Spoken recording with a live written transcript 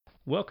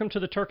Welcome to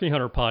the Turkey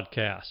Hunter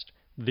Podcast,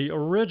 the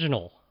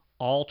original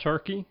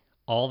all-turkey,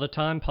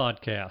 all-the-time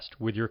podcast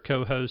with your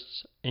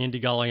co-hosts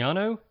Andy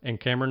Galliano and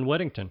Cameron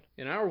Weddington.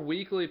 In our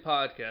weekly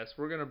podcast,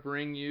 we're going to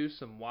bring you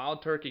some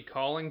wild turkey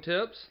calling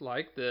tips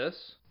like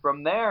this.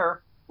 From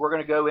there, we're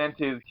going to go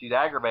into, she's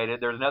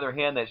aggravated, there's another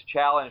hen that's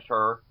challenged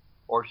her,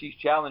 or she's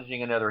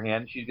challenging another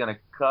hen, she's going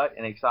to cut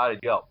an excited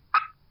yelp.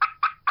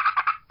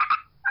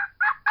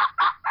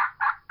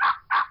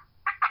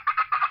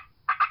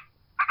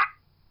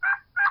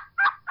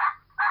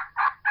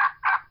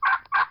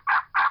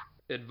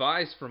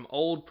 Advice from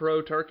old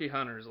pro turkey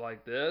hunters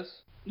like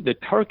this. The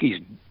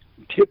turkeys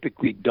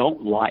typically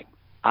don't like,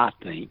 I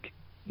think,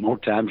 more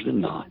times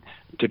than not,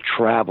 to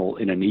travel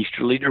in an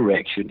easterly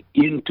direction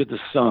into the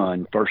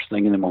sun first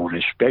thing in the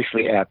morning,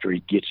 especially after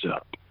he gets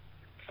up.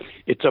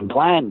 It's a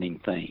blinding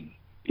thing.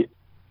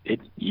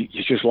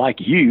 It's just like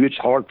you. It's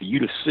hard for you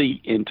to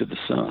see into the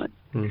sun.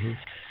 Mm-hmm.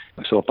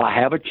 So if I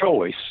have a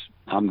choice,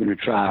 I'm going to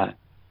try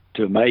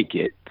to make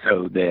it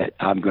so that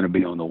I'm going to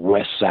be on the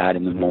west side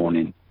in the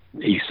morning,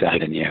 east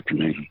side in the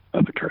afternoon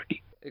of a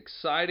turkey.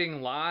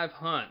 Exciting live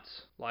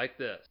hunts like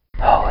this.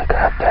 Holy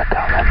crap, they're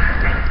coming.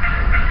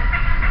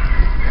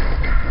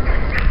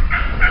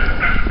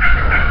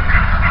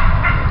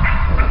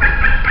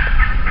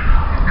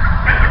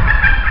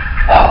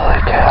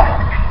 Holy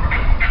cow.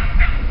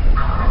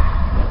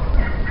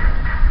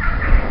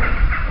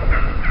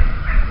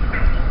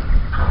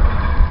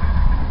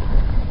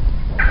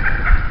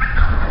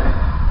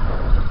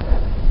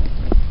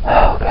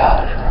 Oh,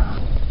 God.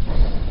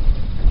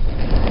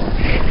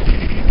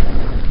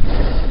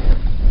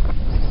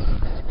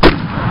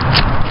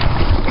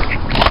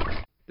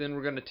 Then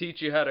we're going to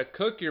teach you how to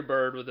cook your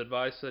bird with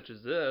advice such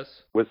as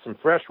this. With some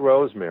fresh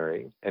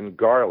rosemary and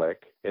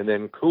garlic, and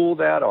then cool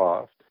that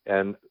off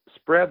and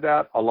spread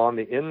that along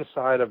the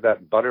inside of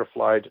that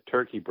butterflied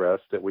turkey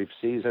breast that we've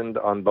seasoned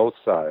on both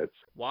sides.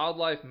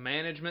 Wildlife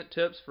management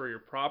tips for your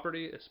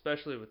property,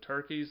 especially with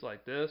turkeys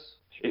like this.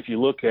 If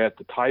you look at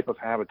the type of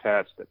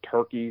habitats that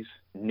turkeys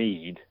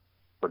need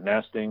for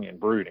nesting and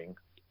brooding,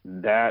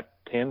 that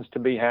tends to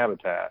be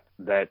habitat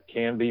that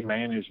can be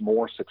managed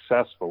more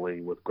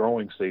successfully with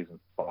growing season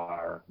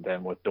fire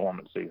than with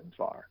dormant season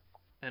fire.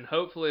 And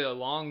hopefully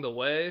along the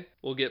way,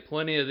 we'll get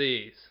plenty of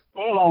these.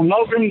 Well, on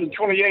November the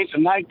 28th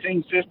of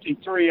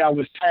 1953, I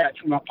was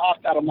hatched. When I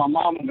popped out of my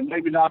mom and the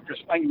baby doctor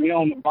spanked me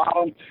on the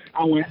bottom,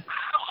 I went,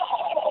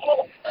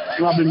 ow!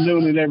 And I've been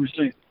doing it ever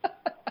since.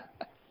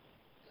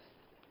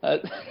 I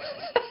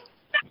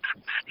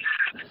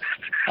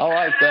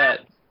like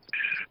that.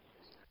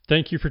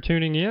 Thank you for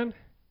tuning in.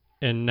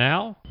 And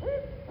now,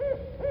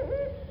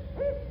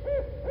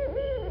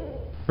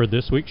 for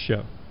this week's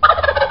show.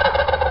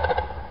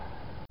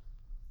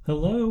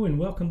 Hello and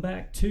welcome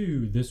back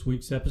to this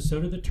week's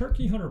episode of the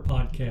Turkey Hunter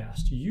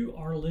Podcast. You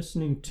are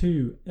listening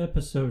to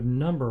episode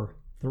number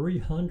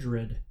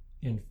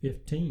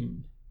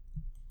 315,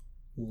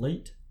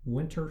 Late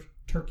Winter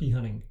Turkey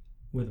Hunting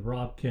with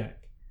Rob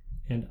Keck.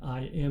 And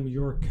I am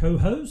your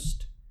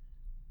co-host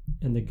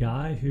and the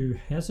guy who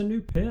has a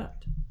new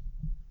pet.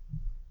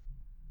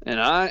 And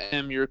I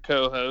am your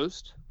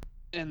co-host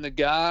and the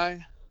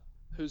guy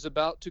who's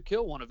about to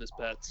kill one of his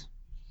pets.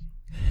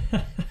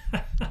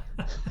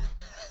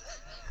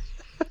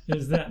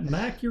 Is that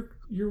Mac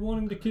you're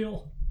wanting to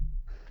kill?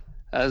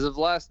 As of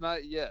last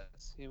night,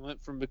 yes. He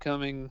went from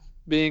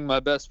being my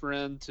best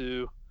friend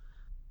to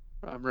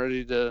I'm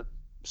ready to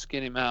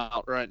skin him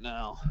out right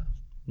now.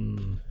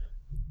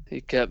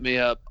 He kept me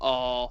up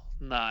all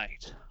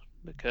night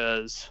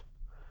because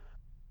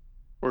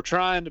we're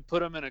trying to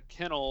put him in a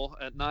kennel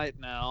at night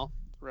now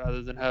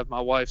rather than have my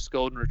wife's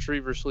golden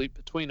retriever sleep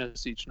between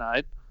us each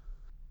night,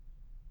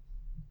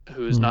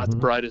 who is not the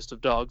brightest of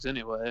dogs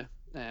anyway.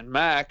 And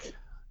Mac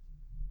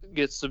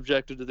gets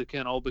subjected to the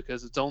kennel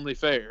because it's only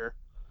fair,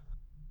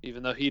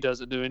 even though he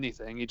doesn't do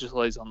anything. He just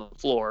lays on the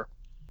floor.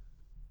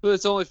 But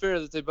it's only fair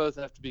that they both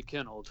have to be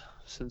kenneled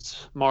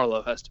since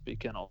Marlo has to be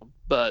kenneled.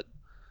 But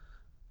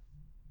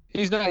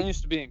he's not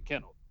used to being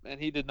kenneled, and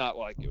he did not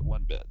like it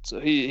one bit.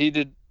 So he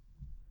did.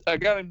 I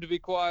got him to be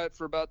quiet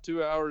for about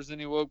 2 hours, and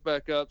he woke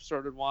back up,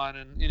 started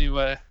whining.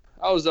 Anyway,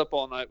 I was up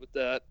all night with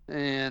that,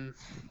 and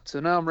so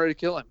now I'm ready to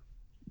kill him.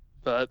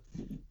 But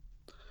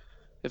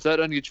if that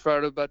doesn't get you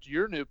fired up about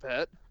your new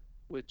pet,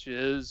 which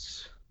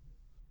is...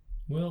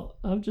 Well,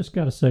 I've just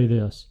got to say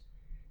this.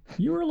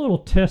 You were a little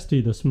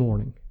testy this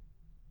morning.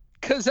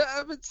 Because I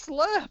haven't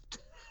slept.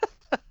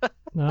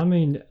 I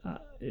mean,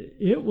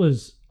 it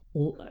was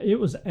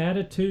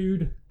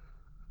attitude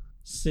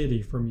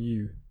city from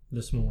you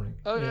this morning.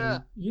 Oh, and, yeah.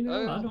 You know,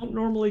 Oh, yeah. I don't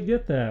normally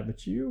get that,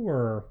 but you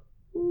were,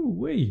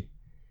 ooh-wee.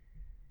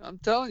 I'm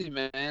telling you,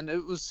 man,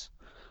 it was...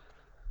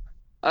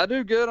 I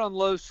do good on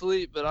low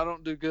sleep, but I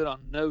don't do good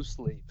on no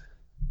sleep.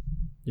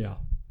 Yeah.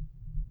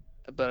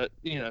 But,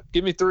 you know,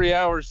 give me 3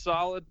 hours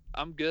solid,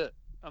 I'm good.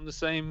 I'm the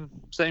same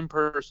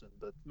person,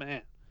 but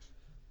man,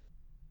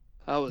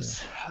 I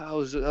was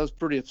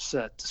pretty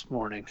upset this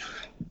morning.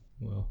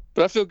 Well,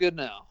 but I feel good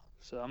now,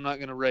 so I'm not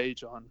going to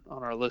rage on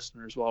our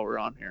listeners while we're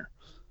on here.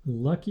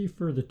 lucky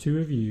for the two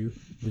of you,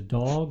 the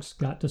dogs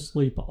got to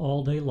sleep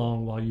all day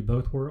long while you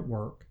both were at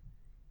work.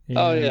 And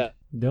Oh, yeah.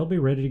 they'll be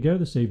ready to go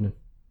this evening.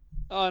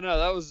 Oh no,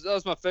 that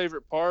was my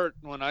favorite part.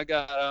 When I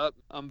got up,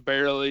 I'm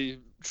barely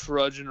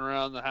trudging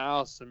around the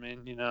house. I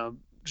mean,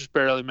 just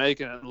barely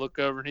making it. And look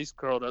over, and he's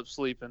curled up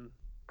sleeping.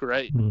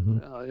 Great. Mm-hmm.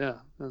 Oh yeah,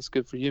 that's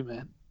good for you,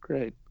 man.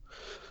 Great.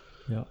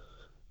 Yeah.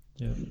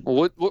 Yeah.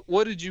 Well,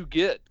 what did you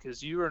get?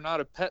 Because you are not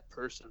a pet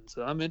person,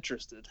 so I'm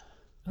interested.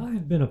 I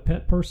have been a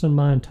pet person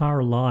my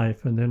entire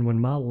life, and then when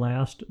my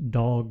last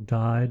dog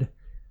died,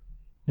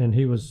 and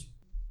he was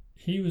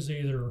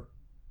either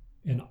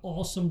an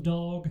awesome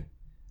dog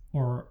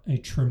or a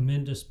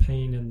tremendous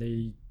pain in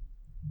the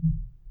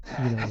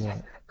you know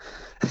what.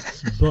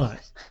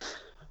 But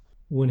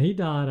when he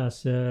died, I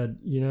said,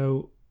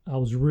 I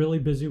was really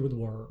busy with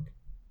work,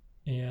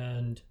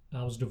 and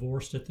I was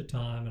divorced at the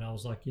time, and I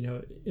was like,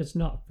 it's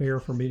not fair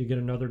for me to get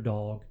another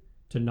dog,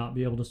 to not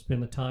be able to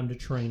spend the time to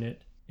train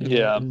it.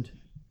 And,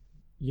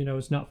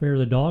 it's not fair to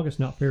the dog, it's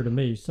not fair to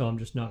me, so I'm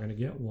just not going to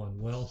get one.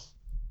 Well,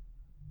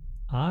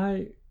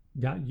 I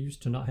got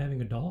used to not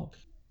having a dog,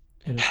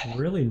 and it's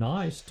really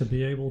nice to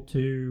be able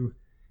to,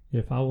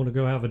 if I want to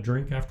go have a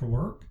drink after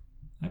work,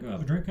 I go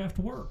have a drink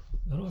after work.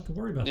 I don't have to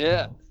worry about the dog.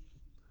 I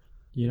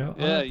don't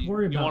have to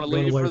worry about you want to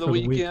going leave away for the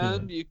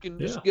weekend, you can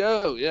just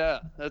go. Yeah,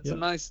 that's a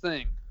nice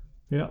thing.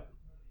 Yeah.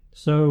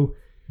 So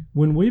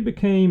when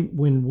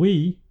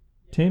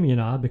Tammy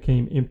and I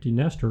became empty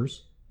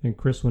nesters, and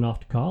Chris went off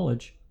to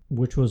college,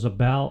 which was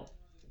about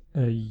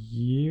a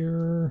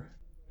year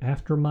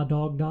after my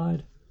dog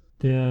died,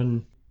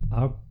 then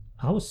I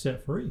was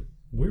set free.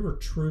 We were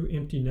true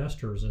empty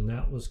nesters, and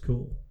that was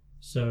cool.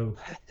 So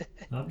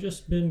I've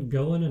just been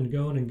going and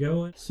going and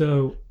going.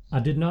 So I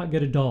did not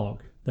get a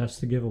dog. That's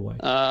the giveaway.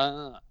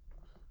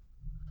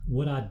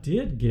 What I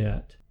did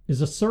get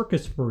is a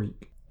circus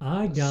freak.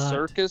 A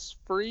circus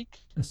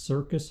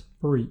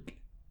freak.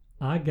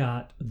 I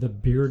got the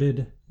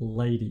bearded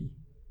lady.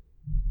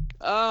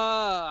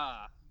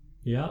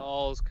 Yeah.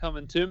 All's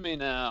coming to me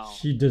now.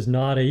 She does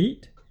not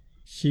eat.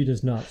 She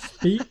does not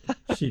speak.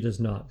 She does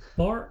not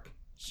bark.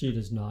 She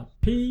does not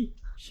pee.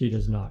 She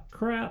does not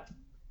crap.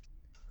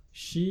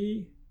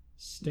 She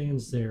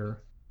stands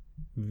there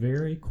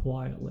very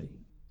quietly,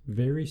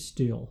 very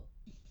still.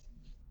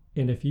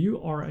 And if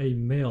you are a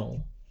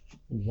male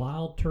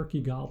wild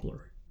turkey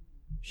gobbler,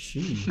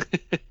 she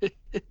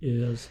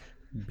is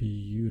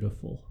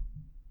beautiful.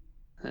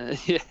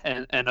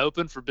 And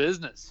open for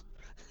business.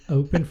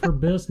 Open for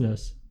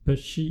business, but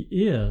she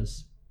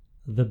is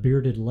the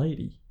bearded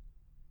lady.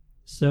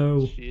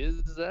 So she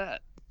is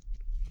that.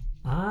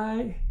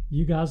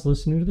 You guys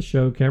listening to the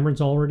show,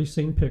 Cameron's already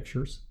seen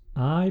pictures.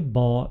 I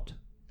bought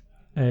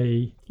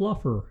a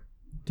fluffer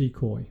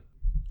decoy.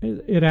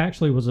 It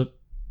actually was it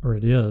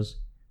is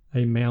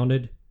a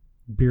mounted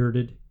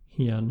bearded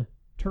hen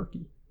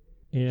turkey.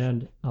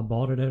 And I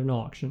bought it at an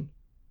auction.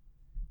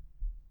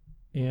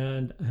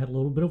 And I had a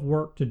little bit of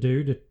work to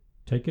do to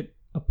take it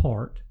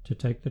apart, to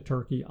take the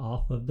turkey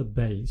off of the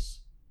base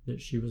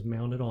that she was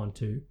mounted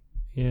onto.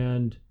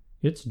 And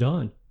it's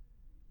done.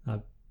 I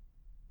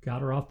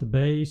got her off the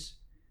base.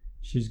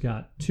 She's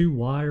got two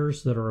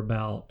wires that are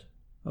about,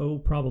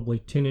 probably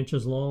 10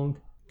 inches long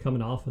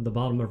coming off of the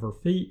bottom of her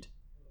feet.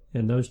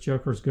 And those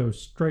jokers go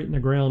straight in the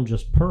ground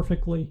just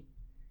perfectly.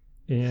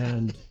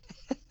 And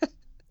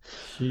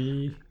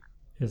she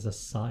is a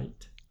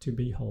sight to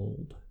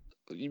behold.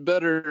 You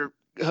better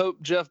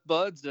hope Jeff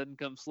Buds doesn't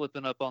come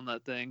slipping up on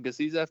that thing, because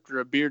he's after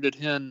a bearded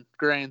hen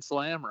grand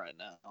slam right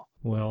now.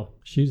 Well,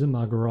 she's in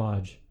my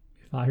garage.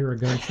 If I hear a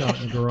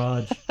gunshot in the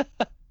garage,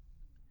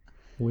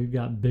 we've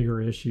got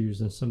bigger issues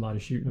than somebody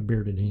shooting a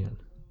bearded hen.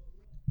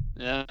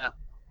 Yeah,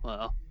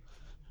 well,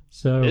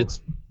 so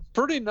it's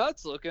pretty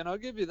nuts looking, I'll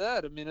give you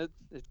that. I mean,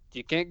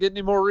 you can't get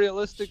any more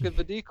realistic of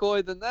a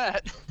decoy than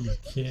that. You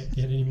can't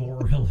get any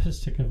more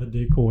realistic of a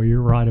decoy.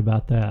 You're right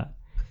about that.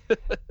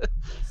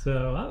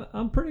 So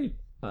I'm pretty,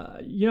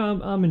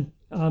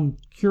 I'm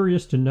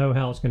curious to know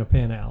how it's going to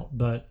pan out.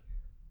 But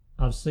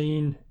I've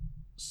seen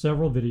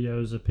several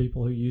videos of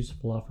people who use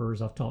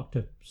fluffers. I've talked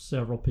to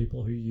several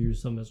people who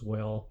use them as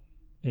well,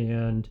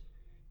 and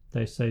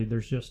they say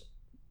there's just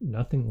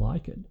nothing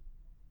like it.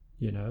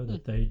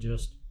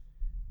 That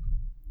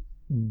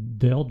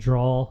they'll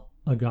draw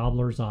a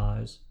gobbler's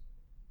eyes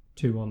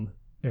to them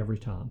every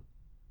time.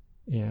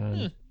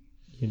 And,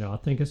 I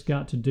think it's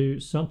got to do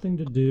something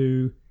to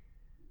do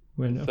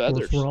when, of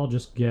course, we're all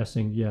just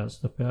guessing. Yes,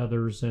 the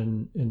feathers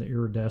and the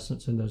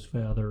iridescence in those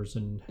feathers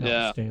and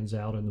how it stands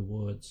out in the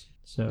woods.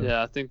 So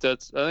yeah, I think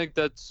that's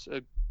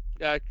a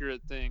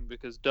accurate thing,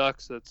 because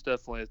ducks, that's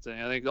definitely a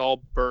thing. I think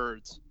all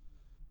birds,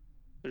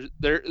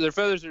 their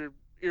feathers are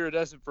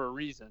iridescent for a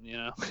reason,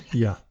 Yeah.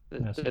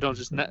 They don't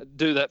just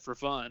do that for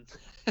fun.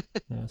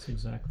 That's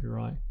exactly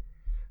right.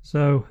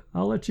 So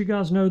I'll let you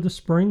guys know this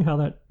spring how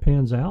that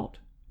pans out,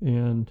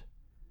 and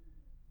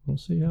we'll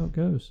see how it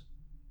goes.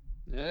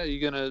 Yeah,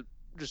 you gonna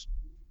just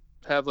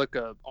have like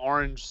a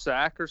orange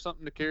sack or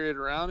something to carry it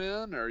around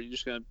in, or are you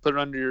just gonna put it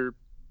under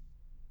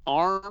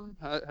arm?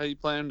 How you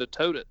plan to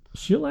tote it?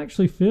 She'll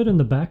actually fit in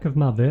the back of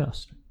my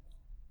vest.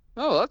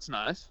 Oh, that's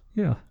nice.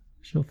 Yeah,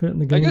 she'll fit in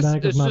the I game guess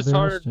bag of it's my just vest.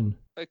 hard. And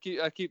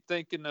I keep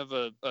thinking of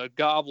a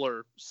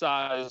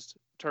gobbler-sized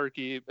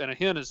turkey, and a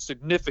hen is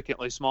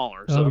significantly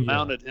smaller. So a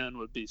mounted hen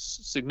would be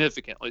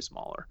significantly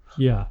smaller.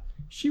 Yeah,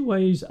 she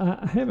weighs.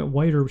 I haven't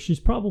weighed her. She's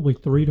probably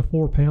 3 to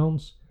 4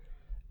 pounds,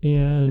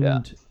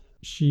 and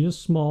she is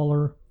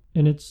smaller.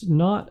 And it's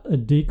not a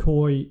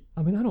decoy.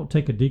 I mean, I don't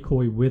take a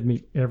decoy with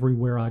me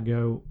everywhere I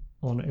go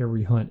on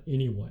every hunt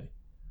anyway.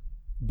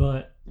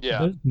 But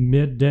those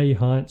midday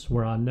hunts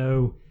where I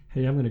know,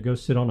 hey, I'm going to go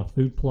sit on a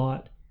food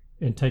plot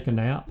and take a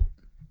nap.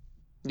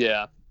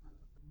 Yeah,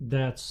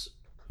 that's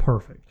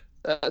perfect.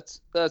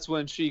 That's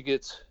when she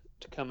gets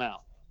to come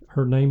out.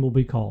 Her name will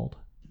be called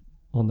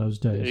on those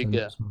days. There you go.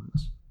 Those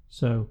months.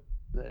 So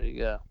there you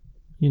go.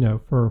 You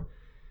know,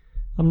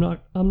 I'm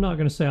not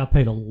going to say I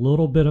paid a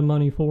little bit of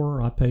money for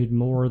her. I paid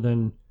more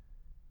than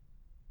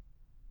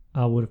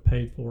I would have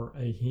paid for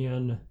a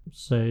hen,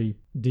 say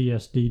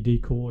DSD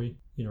decoy,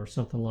 you know, or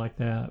something like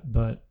that.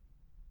 But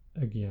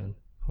again,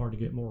 hard to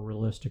get more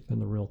realistic than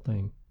the real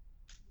thing.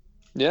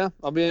 Yeah,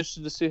 I'll be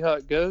interested to see how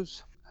it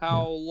goes.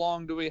 How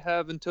long do we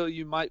have until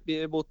you might be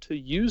able to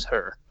use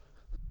her?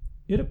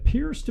 It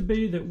appears to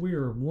be that we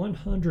are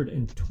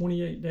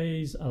 128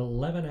 days,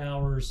 11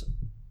 hours,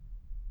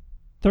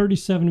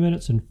 37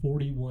 minutes, and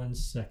 41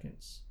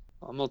 seconds.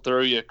 I'm going to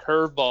throw you a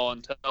curveball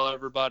and tell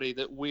everybody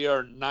that we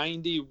are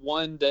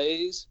 91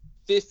 days,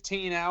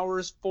 15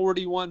 hours,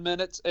 41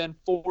 minutes, and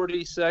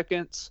 40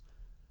 seconds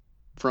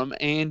from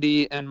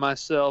Andy and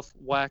myself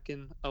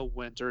whacking a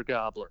winter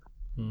gobbler.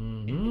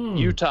 In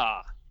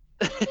Utah.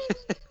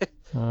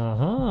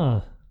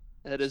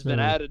 It has been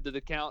added to the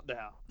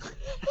countdown.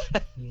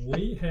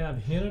 We have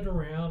hinted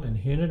around and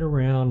hinted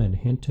around and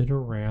hinted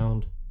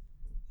around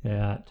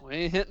at we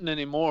ain't hinting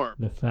anymore.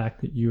 The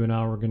fact that you and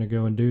I were going to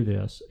go and do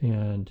this,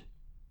 and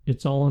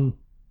it's all in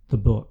the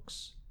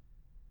books.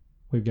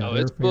 We've got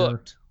it's airfare.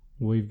 Booked.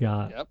 We've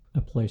got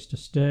a place to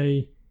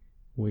stay.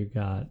 We've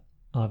got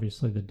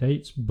obviously the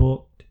dates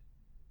booked.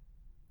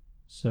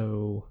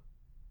 So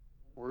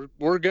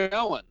we're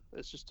going.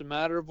 It's just a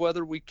matter of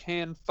whether we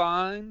can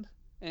find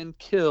and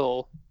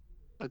kill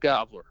a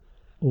gobbler.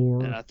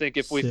 And I think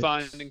if we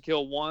find and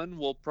kill one,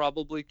 we'll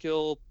probably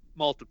kill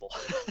multiple.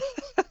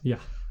 Yeah.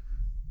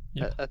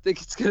 I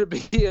think it's going to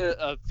be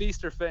a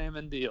feast or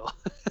famine deal.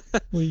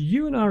 Well,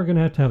 you and I are going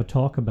to have a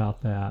talk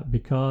about that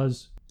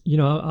because, you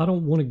know, I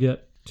don't want to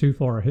get too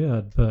far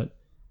ahead, but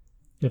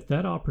if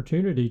that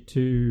opportunity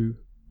to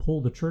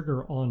pull the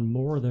trigger on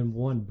more than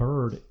one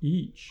bird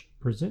each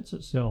presents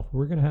itself,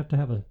 we're going to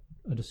have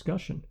a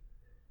discussion.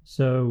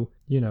 So,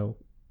 you know,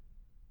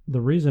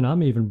 the reason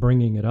I'm even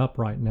bringing it up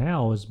right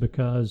now is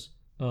because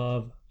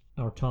of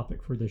our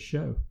topic for this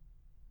show.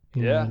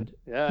 And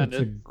it's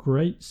a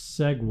great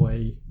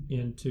segue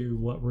into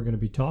what we're going to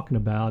be talking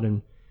about.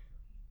 And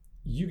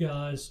you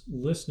guys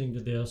listening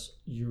to this,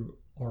 you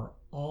are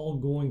all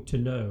going to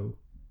know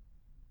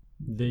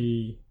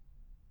the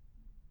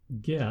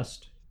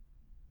guest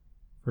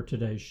for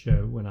today's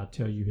show when I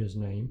tell you his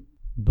name.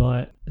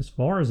 But as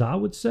far as I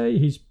would say,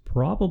 he's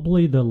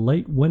probably the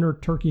late winter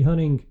turkey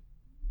hunting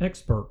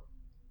expert.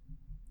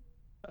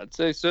 I'd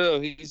say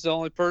so. He's the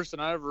only person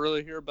I ever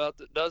really hear about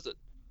that does it.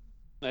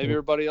 Maybe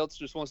everybody else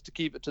just wants to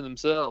keep it to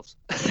themselves.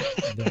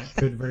 That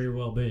could very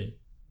well be.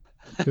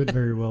 Could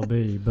very well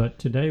be. But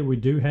today we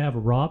do have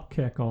Rob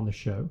Keck on the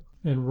show.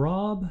 And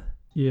Rob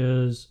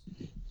is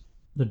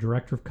the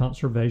Director of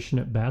Conservation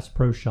at Bass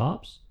Pro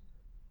Shops.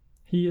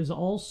 He is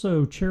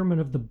also chairman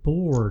of the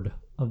board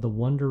of the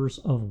Wonders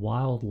of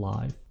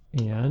Wildlife.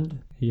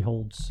 And he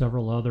holds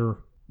several other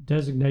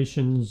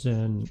designations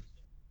and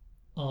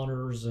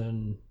honors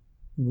and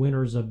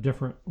winners of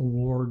different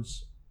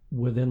awards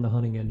within the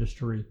hunting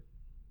industry.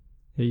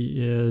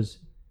 He is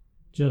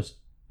just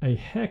a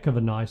heck of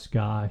a nice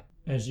guy.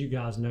 As you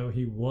guys know,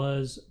 he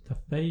was the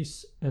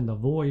face and the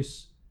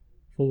voice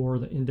for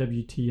the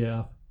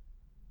NWTF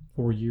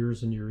for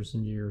years and years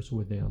and years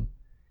with them.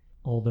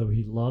 Although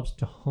he loves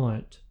to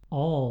hunt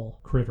all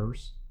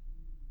critters,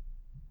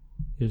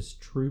 his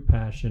true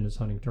passion is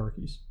hunting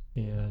turkeys.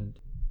 And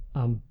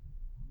I'm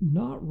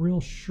not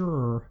real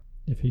sure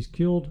if he's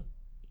killed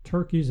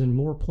turkeys in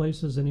more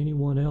places than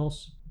anyone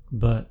else,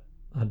 but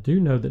I do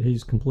know that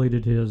he's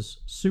completed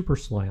his Super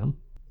Slam.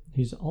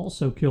 He's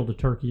also killed a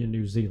turkey in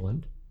New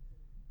Zealand.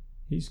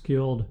 He's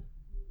killed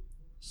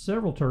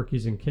several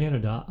turkeys in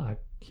Canada. I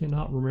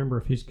cannot remember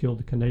if he's killed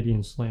the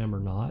Canadian Slam or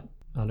not.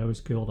 I know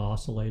he's killed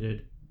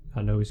ocellated.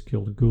 I know he's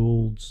killed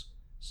Goulds.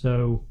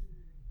 So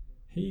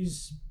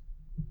he's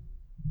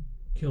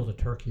killed a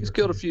turkey. He's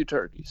killed a few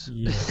turkeys.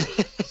 Yeah.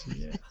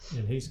 Yeah.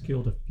 And he's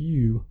killed a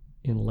few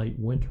in late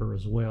winter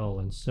as well.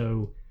 And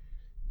so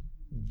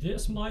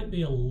this might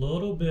be a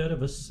little bit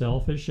of a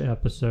selfish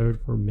episode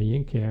for me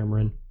and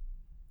Cameron,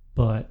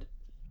 but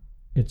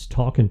it's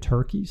talking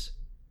turkeys.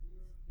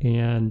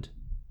 And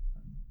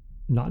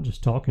not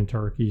just talking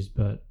turkeys,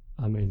 but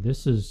I mean,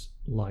 this is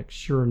like,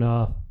 sure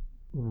enough,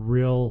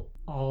 real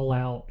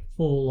all-out,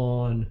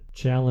 full-on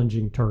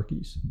challenging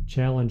turkeys,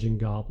 challenging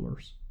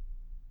gobblers.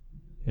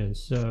 And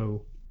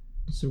so,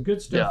 some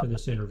good stuff in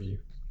this interview.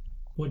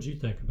 What'd you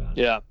think about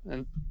it? Yeah,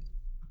 and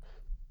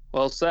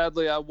well,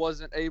 sadly, I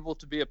wasn't able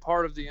to be a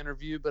part of the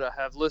interview, but I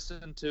have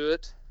listened to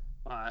it.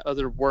 My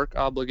other work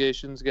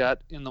obligations got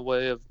in the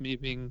way of me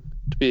being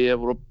to be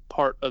able to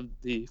part of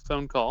the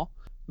phone call.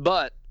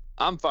 But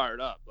I'm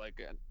fired up.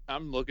 Like,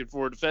 I'm looking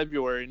forward to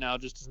February now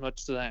just as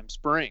much as I am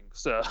spring.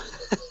 So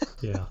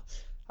Yeah,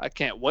 I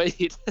can't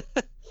wait.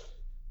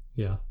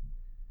 yeah.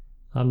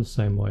 I'm the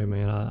same way,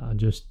 man. I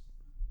just,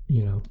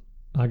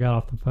 I got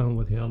off the phone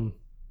with him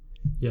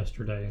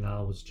yesterday and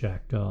I was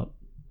jacked up.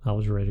 I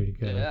was ready to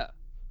go. Yeah.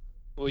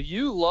 Well,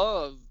 you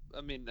love,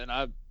 and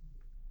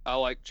I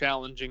like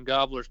challenging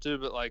gobblers too,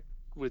 but like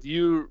with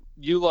you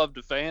love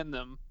to fan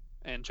them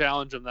and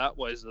challenge them that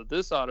way. So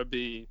this ought to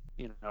be,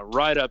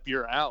 right up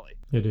your alley.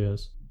 It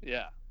is.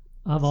 Yeah.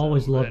 I've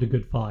always loved a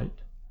good fight.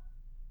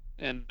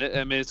 And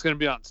it's going to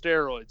be on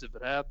steroids if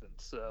it happens.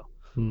 So.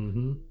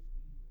 Mm-hmm.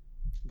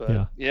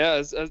 But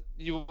yeah,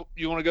 you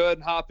want to go ahead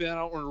and hop in. I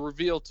don't want to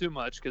reveal too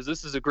much because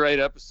this is a great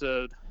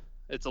episode.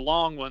 It's a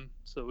long one,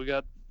 so we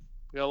got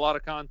a lot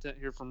of content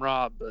here from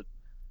Rob. But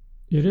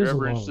it is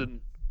ever a long interested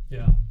one.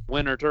 In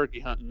winter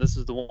turkey hunting, this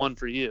is the one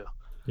for you.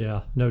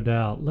 Yeah, no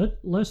doubt.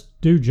 Let's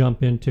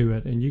jump into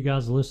it, and you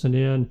guys listen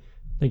in.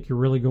 I think you're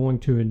really going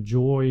to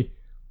enjoy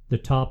the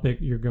topic.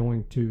 You're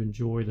going to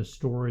enjoy the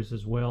stories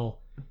as well,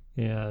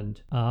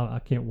 and I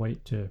can't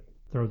wait to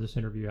throw this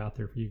interview out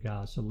there for you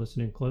guys. So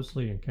listen in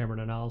closely, and Cameron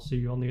and I'll see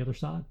you on the other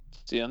side.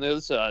 See you on the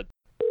other side.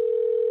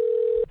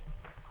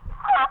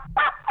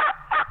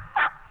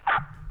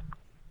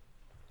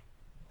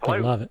 I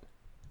love it.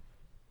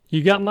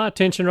 You got my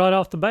attention right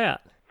off the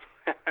bat.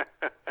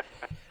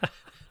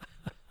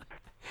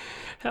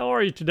 How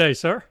are you today,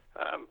 sir?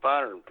 I'm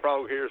fine, and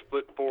Frog here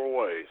split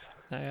 4 ways.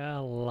 I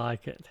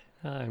like it.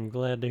 I'm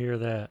glad to hear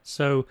that.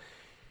 So,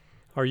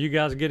 are you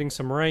guys getting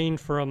some rain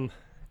from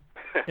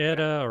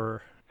Etta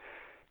or?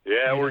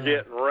 Yeah, we're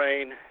getting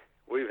rain.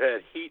 We've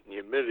had heat and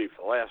humidity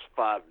for the last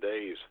 5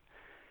 days,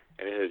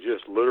 and it has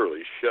just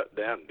literally shut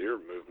down deer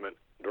movement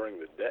during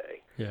the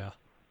day. Yeah.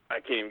 I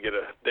can't even get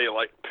a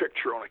daylight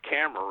picture on a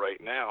camera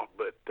right now,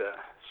 but as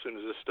soon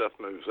as this stuff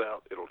moves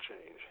out, it'll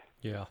change.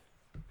 Yeah.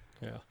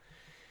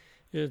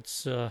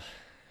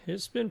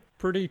 It's been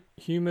pretty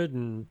humid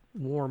and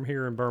warm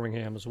here in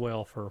Birmingham as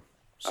well for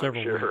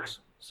several weeks.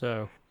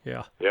 So,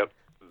 yeah. Yep.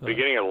 The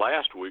beginning of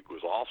last week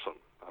was awesome.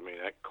 I mean,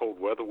 that cold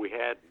weather we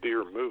had,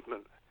 deer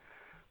movement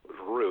was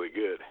really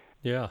good.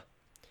 Yeah.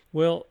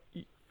 Well,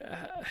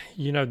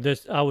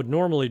 this I would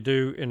normally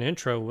do an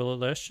intro. Well,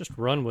 let's just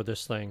run with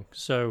this thing.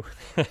 So,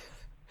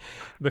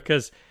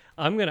 because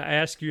I'm going to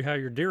ask you how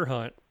your deer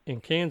hunt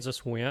in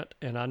Kansas went,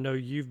 and I know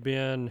you've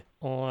been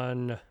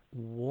on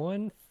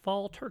one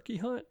fall turkey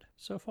hunt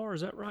so far.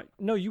 Is that right?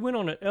 No, you went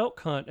on an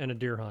elk hunt and a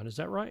deer hunt. Is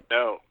that right?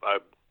 No,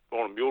 I'm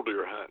on a mule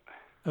deer hunt.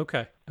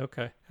 Okay.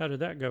 How did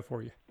that go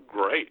for you?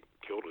 Great.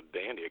 Killed a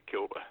dandy. I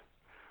killed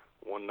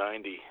a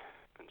 190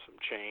 and some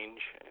change,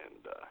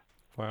 and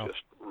wow.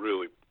 Just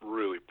really,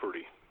 really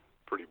pretty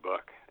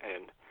buck.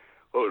 And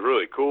what was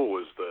really cool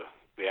was the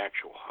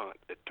actual hunt.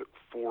 It took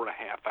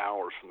 4.5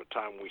 hours from the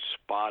time we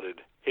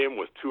spotted him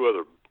with 2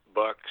 other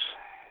bucks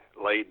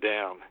laid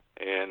down,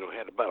 and we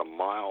had about a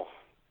mile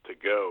to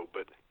go.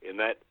 But in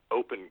that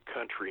open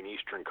country in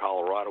eastern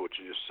Colorado, which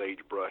is just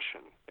sagebrush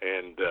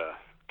and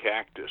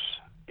cactus,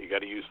 you got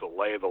to use the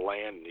lay of the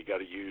land, and you got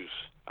to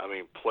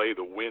play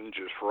the wind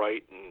just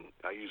right. And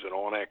I use an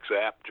OnX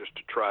app just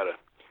to try to,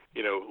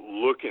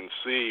 look and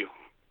see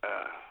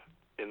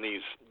in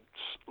these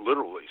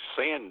literally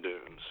sand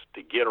dunes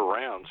to get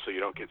around so you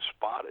don't get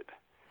spotted.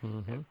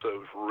 Mm-hmm. And so it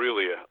was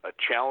really a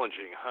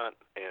challenging hunt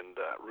and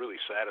really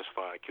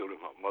satisfying. I killed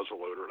him on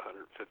muzzleloader at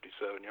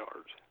 157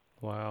 yards.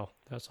 Wow,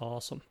 that's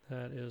awesome.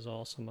 That is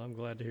awesome. I'm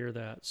glad to hear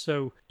that.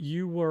 So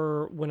you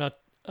were, when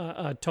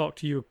I talked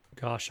to you,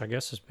 gosh, I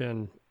guess it's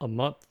been a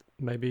month,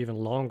 maybe even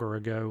longer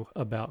ago,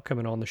 about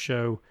coming on the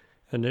show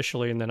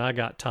initially, and then I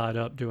got tied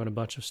up doing a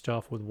bunch of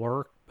stuff with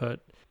work.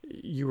 But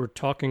you were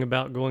talking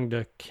about going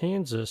to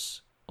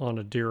Kansas on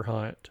a deer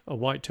hunt, a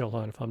whitetail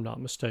hunt, if I'm not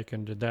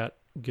mistaken. Did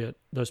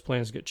those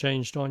plans get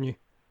changed on you?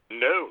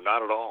 No,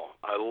 not at all.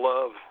 I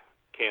love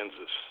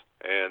Kansas,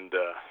 and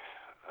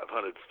I've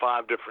hunted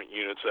 5 different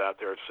units out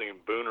there. I've seen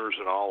booners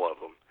in all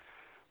of them.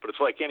 But it's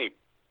like any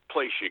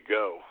place you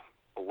go.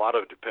 A lot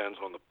of it depends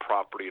on the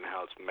property and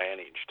how it's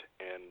managed.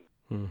 And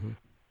mm-hmm.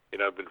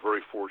 I've been very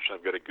fortunate.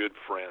 I've got a good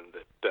friend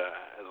that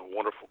has a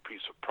wonderful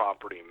piece of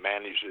property and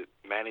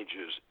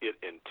manages it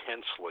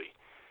intensely.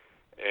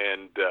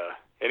 And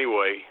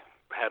anyway,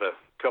 had a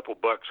couple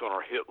bucks on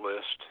our hit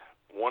list.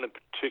 One in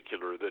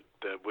particular that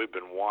we've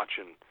been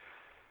watching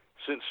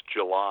since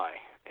July,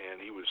 and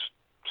he was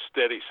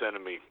steady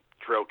sending me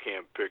trail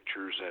cam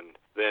pictures. And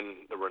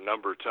then there were a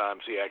number of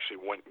times he actually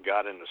went and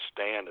got in the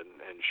stand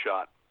and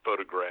shot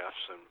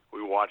photographs. And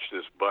we watched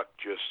this buck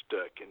just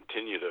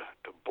continue to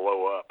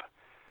blow up.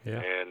 Yeah.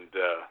 And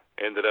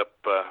ended up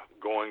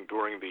going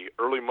during the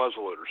early early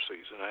muzzleloader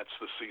season. That's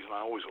the season I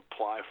always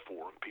apply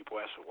for. And people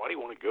ask me, why do you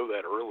want to go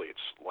that early? It's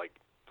like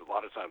a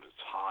lot of times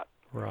it's hot.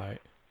 Right.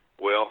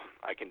 Well,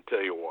 I can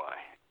tell you why.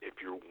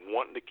 If you're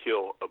wanting to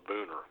kill a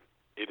booner,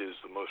 it is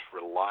the most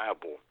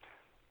reliable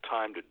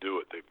time to do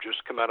it. They've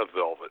just come out of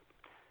velvet.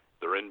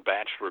 They're in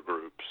bachelor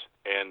groups,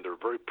 and they're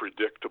very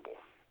predictable.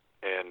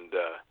 And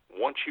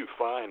once you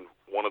find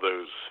one of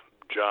those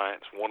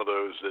giants, one of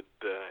those that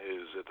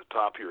is at the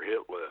top of your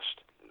hit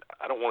list,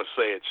 I don't want to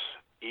say it's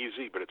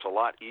easy, but it's a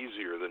lot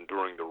easier than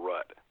during the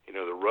rut. You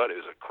know, the rut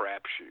is a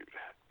crapshoot.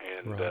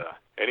 And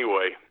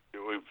anyway,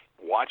 we've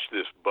watched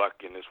this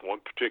buck in this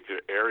one particular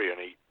area, and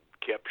he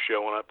kept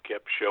showing up.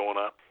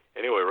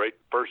 Anyway, right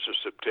 1st of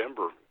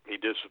September, he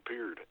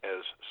disappeared,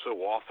 as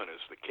so often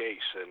is the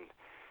case. And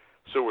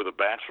so were the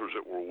bachelors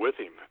that were with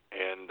him.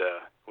 And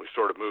we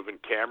started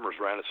moving cameras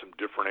around in some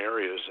different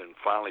areas and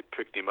finally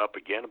picked him up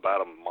again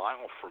about a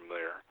mile from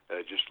there.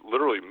 Just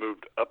literally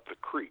moved up the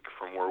creek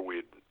from where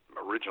we had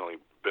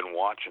originally been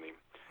watching him.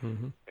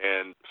 Mm-hmm.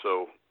 And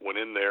so went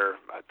in there.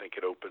 I think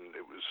it opened,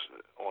 it was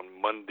on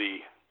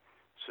Monday,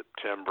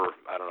 September,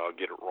 I don't know,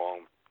 I'll get it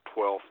wrong,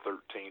 12th,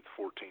 13th,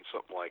 14th,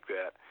 something like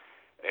that.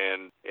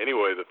 And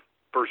anyway, the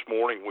first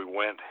morning we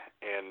went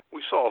and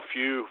we saw a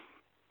few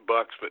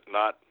bucks, but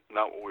not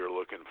what we were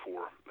looking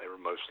for. They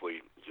were mostly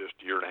just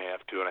 1.5,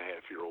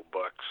 2.5-year-old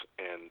bucks.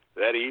 And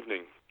that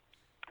evening,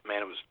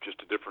 man, it was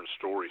just a different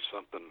story.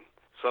 Something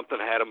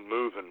had them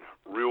moving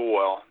real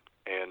well.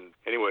 And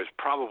anyways,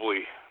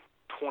 probably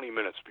 20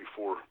 minutes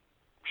before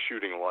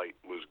shooting light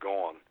was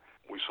gone,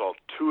 we saw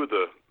two of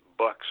the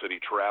bucks that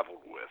he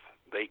traveled with.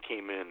 They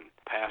came in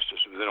past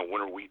us. It was in a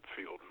winter wheat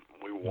field.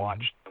 We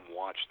watched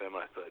them,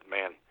 and I thought,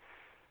 man,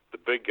 the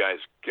big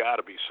guy's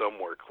got to be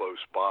somewhere close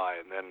by.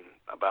 And then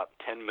about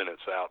 10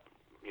 minutes out,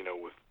 you know,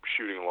 with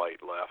shooting light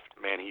left,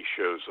 man, he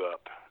shows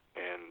up.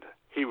 And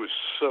he was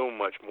so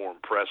much more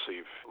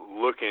impressive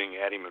looking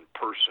at him in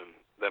person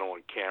than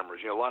on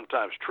cameras. You know, a lot of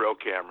times trail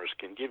cameras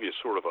can give you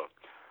sort of a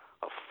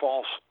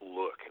false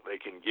look. They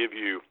can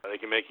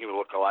make him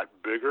look a lot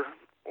bigger,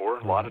 or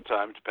a lot of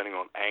times, depending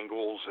on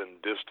angles and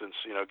distance,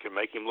 you know, can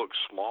make him look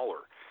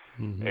smaller.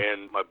 Mm-hmm. And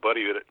my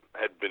buddy that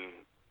had been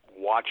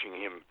watching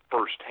him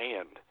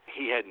firsthand,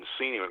 he hadn't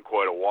seen him in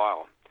quite a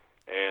while.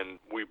 And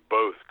we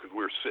both, because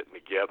we were sitting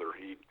together,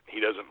 he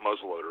doesn't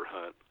muzzleloader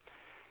hunt.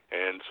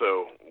 And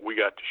so we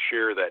got to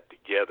share that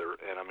together.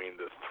 And I mean,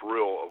 the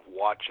thrill of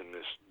watching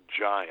this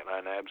giant,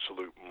 an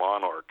absolute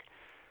monarch,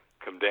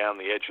 come down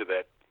the edge of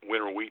that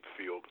winter wheat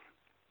field.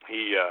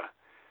 He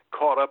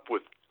caught up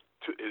with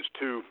his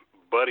two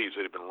buddies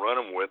that had been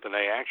running with, and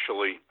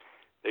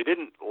they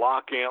didn't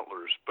lock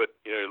antlers, but,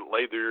 you know,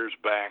 laid their ears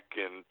back,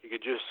 and you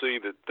could just see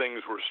that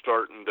things were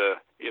starting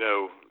to, you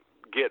know,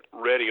 get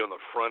ready on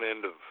the front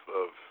end of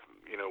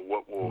you know,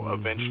 what will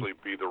eventually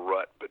be the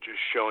rut, but just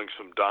showing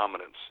some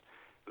dominance.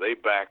 They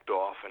backed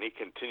off, and he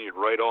continued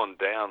right on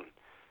down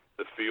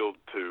the field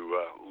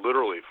to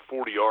literally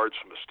 40 yards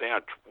from the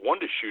stand. I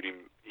wanted to shoot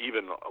him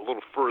even a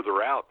little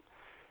further out,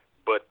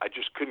 but I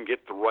just couldn't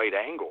get the right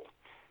angle.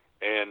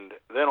 And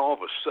then all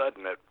of a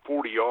sudden, at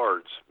 40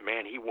 yards,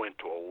 man, he went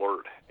to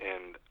alert.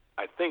 And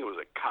I think it was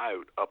a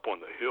coyote up on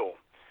the hill.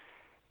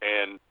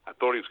 And I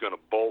thought he was going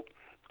to bolt.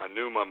 I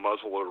knew my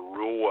muzzleloader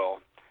real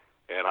well,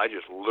 and I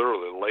just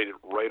literally laid it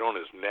right on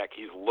his neck.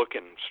 He's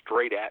looking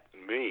straight at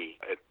me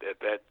at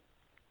that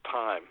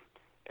time.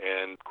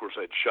 And, of course,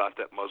 I'd shot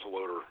that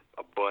muzzleloader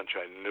a bunch.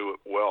 I knew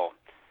it well.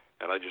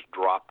 And I just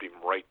dropped him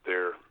right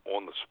there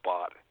on the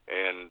spot.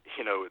 And,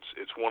 you know,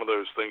 it's one of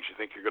those things you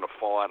think you're going to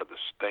fall out of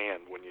the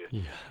stand when you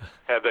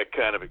have that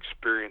kind of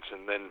experience.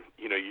 And then,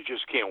 you know, you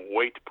just can't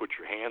wait to put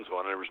your hands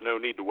on it. There was no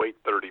need to wait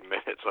 30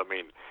 minutes. I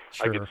mean,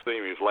 I could see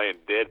him. He was laying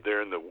dead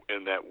there in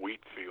that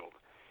wheat field.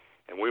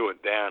 And we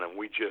went down, and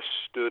we just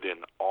stood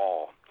in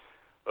awe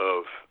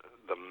of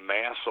the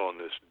mass on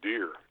this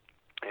deer.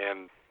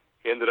 And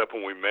ended up,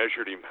 when we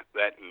measured him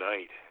that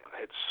night,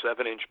 had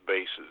 7-inch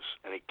bases,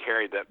 and he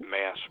carried that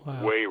mass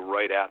way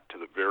right out to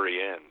the very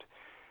end.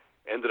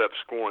 Ended up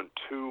scoring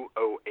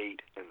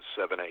 208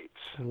 7/8.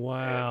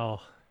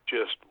 Wow! And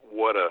just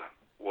what a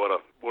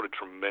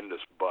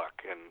tremendous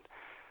buck, and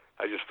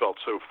I just felt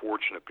so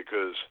fortunate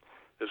because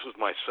this was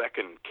my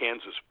second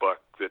Kansas buck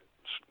that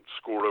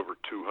scored over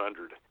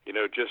 200. You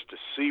know, just to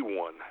see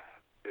one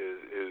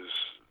is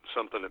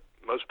something that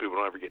most people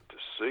don't ever get to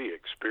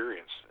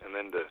experience, and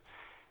then to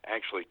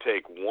actually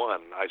take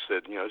one. I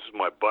said, you know, this is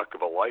my buck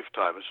of a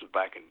lifetime. This was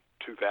back in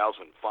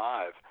 2005.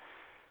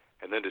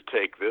 And then to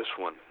take this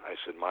one, I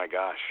said, my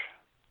gosh,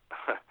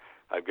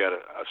 I've got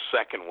a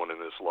second one in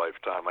this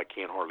lifetime. I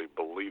can't hardly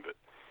believe it.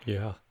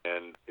 Yeah.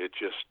 And it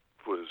just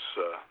was,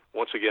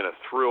 once again, a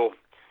thrill,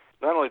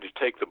 not only to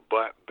take the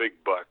big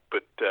buck,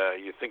 but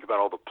you think about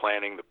all the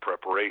planning, the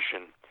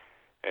preparation,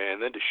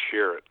 and then to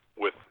share it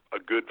with a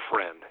good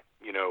friend,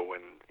 you know,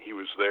 and he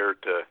was there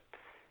to,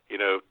 you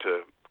know,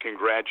 to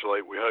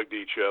congratulate. We hugged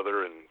each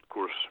other, and of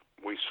course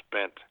we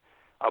spent,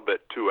 I'll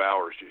bet, 2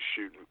 hours just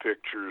shooting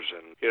pictures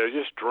and, you know,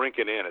 just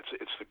drinking in.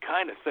 It's the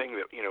kind of thing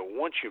that, you know,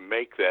 once you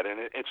make that, and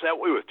it's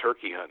that way with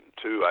turkey hunting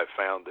too. I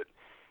found that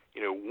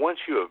once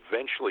you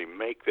eventually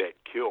make that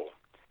kill,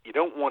 you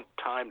don't want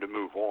time to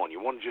move on.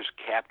 You want to just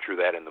capture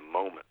that in the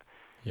moment.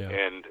 Yeah.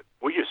 And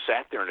we just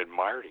sat there and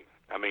admired him.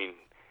 I mean,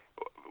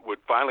 it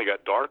finally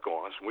got dark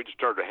on us, and we just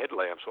turned the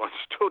headlamps on.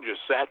 Still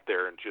just sat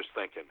there and just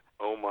thinking,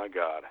 oh, my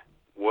God,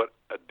 what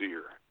a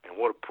deer and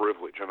what a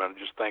privilege. I mean, I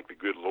just thank the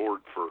good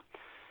Lord for,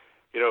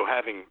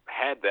 having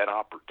had that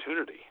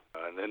opportunity.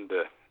 And then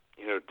to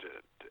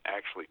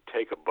actually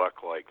take a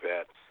buck like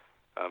that,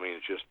 I mean,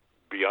 it's just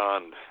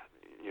beyond,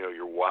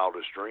 your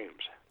wildest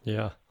dreams.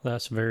 Yeah,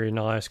 that's very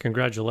nice.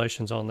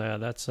 Congratulations on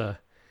that.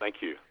 Thank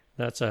you.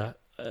 That's a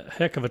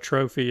heck of a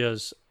trophy,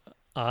 as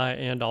I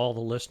and all the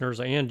listeners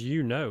and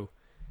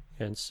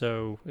And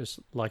so it's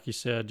like you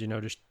said,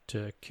 just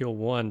to kill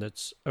one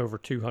that's over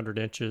 200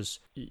 inches,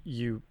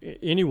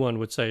 anyone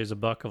would say is a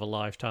buck of a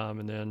lifetime.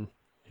 And then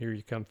here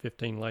you come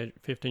 15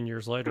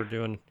 years later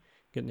getting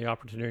the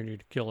opportunity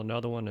to kill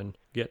another one and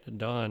getting it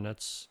done.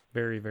 That's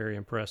very, very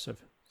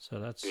impressive. So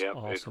that's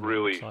awesome. It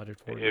really, I'm excited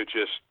for you. It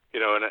just,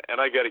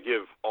 and I got to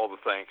give all the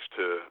thanks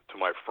to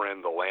my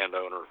friend, the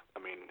landowner. I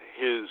mean,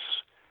 his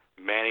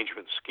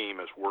management scheme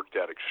has worked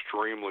out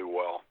extremely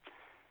well.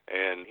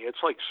 And it's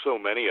like so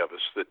many of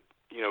us that,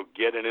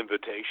 get an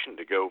invitation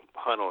to go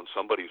hunt on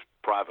somebody's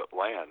private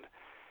land.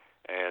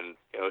 And,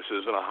 this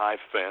isn't a high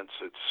fence.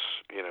 It's,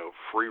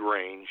 free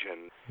range.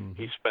 And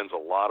he spends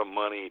a lot of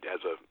money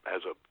as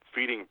a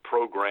feeding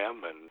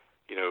program and,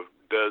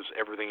 does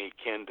everything he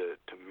can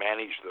to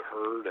manage the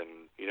herd.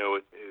 And,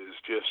 it is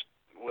just,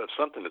 it's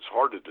something that's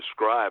hard to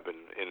describe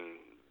and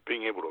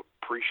being able to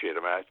appreciate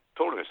him. I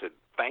told him, I said,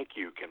 thank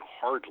you can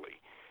hardly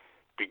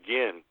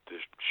begin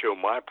to show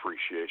my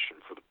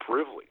appreciation for the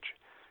privilege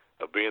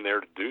of being there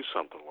to do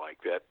something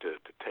like that, to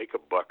take a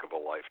buck of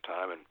a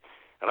lifetime. And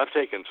I've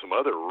taken some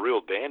other real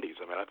dandies.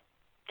 I mean, I've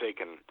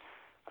taken,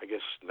 I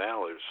guess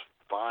now there's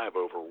 5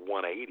 over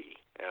 180,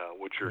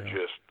 which are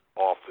just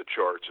off the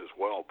charts as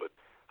well. But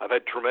I've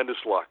had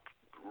tremendous luck,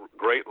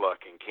 great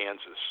luck in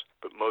Kansas,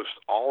 but most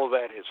all of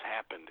that has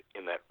happened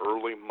in that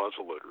early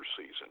muzzleloader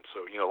season.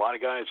 So, a lot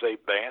of guys, they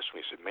ask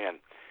me, said,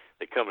 man,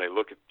 they come and they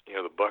look at,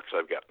 the bucks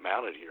I've got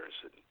mounted here. I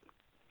said,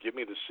 give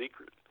me the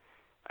secret.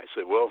 I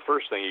said, well,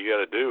 first thing you got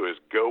to do is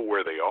go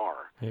where they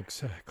are.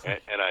 Exactly.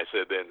 And I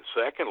said, then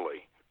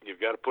secondly, you've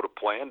got to put a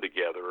plan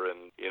together.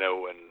 And,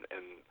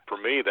 and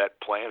for me, that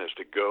plan is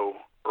to go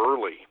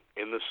early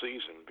in the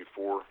season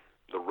before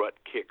the rut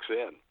kicks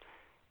in.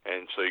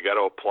 And so you got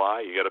to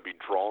apply. You got to be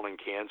drawn in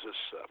Kansas.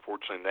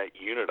 Fortunately, in that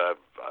unit,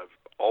 I've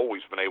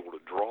always been able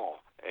to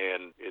draw.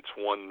 And it's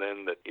one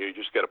then that you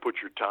just got to put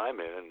your time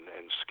in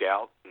and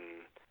scout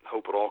and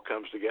hope it all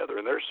comes together.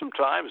 And there's some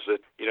times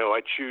that, I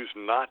choose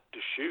not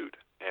to shoot,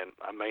 and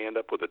I may end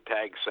up with a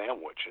tag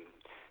sandwich. And,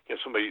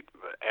 somebody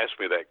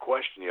asked me that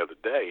question the other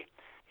day,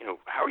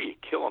 how are you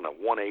killing a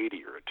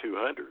 180 or a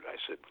 200? I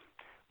said,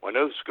 well, I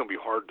know this is going to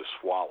be hard to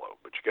swallow,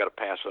 but you got to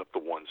pass up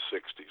the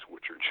 160s,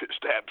 which are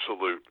just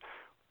absolute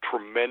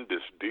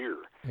tremendous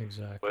deer.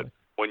 Exactly. But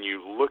when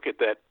you look at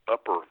that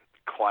upper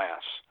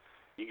class,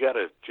 you got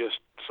to just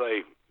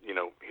say,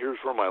 here's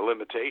where my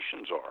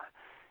limitations are.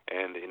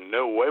 And in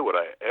no way would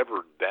I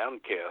ever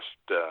downcast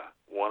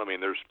one. I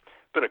mean, there's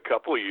been a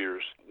couple of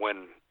years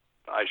when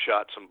I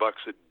shot some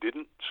bucks that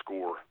didn't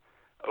score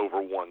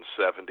over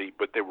 170,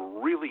 but they were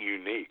really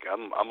unique.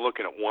 I'm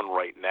looking at one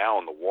right now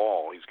on the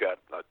wall. He's got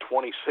a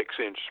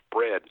 26-inch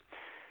spread,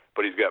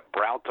 but he's got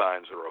brow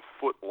tines that are a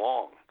foot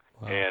long.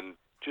 Wow. And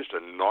just a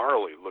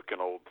gnarly-looking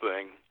old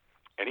thing.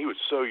 And he was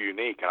so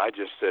unique, and I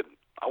just said,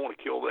 I want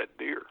to kill that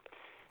deer.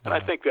 And I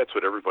think that's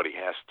what everybody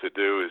has to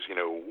do is,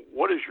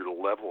 what is your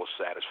level of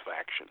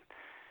satisfaction?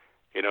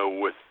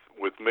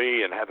 With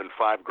me and having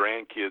 5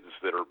 grandkids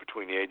that are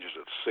between the ages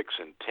of 6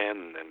 and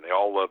 10, and they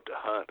all love to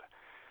hunt.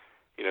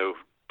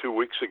 2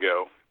 weeks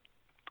ago,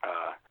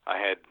 I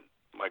had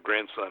my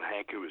grandson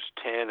Hank, who was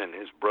 10, and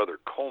his brother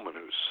Coleman,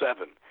 who was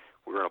 7.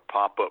 We were in a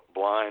pop-up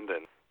blind,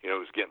 and it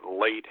was getting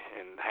late,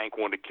 and Hank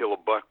wanted to kill a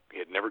buck. He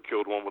had never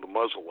killed one with a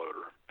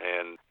muzzleloader.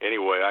 And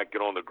anyway, I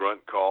get on the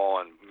grunt call,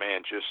 and,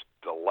 man, just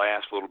the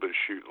last little bit of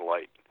shooting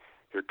light.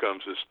 Here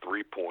comes this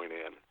 3-point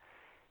in.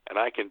 And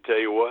I can tell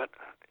you what,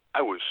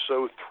 I was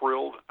so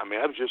thrilled. I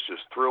mean, I was just as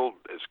thrilled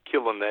as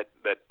killing that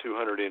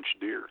 200-inch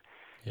deer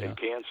in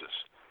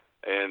Kansas.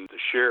 And to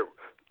share it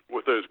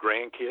with those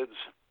grandkids,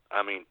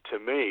 I mean, to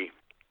me,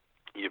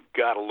 you've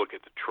got to look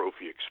at the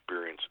trophy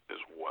experience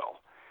as well.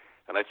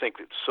 And I think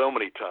that so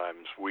many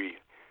times we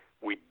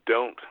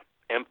don't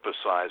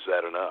emphasize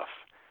that enough.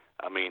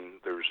 I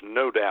mean, there's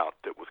no doubt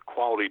that with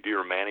quality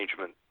deer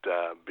management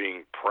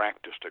being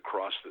practiced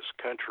across this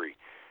country,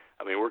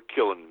 I mean, we're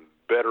killing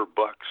better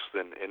bucks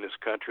in this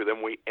country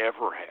than we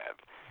ever have.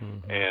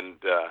 Mm-hmm. And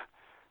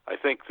I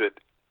think that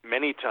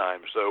many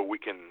times, though, we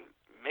can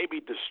maybe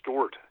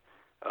distort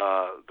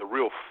the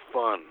real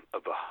fun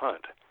of the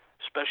hunt,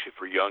 especially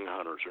for young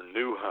hunters or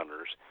new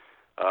hunters,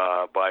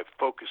 by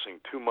focusing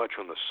too much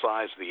on the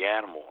size of the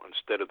animal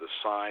instead of the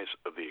size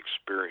of the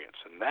experience.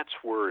 And that's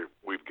where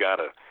we've got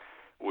to,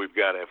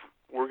 if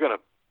we're going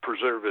to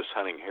preserve this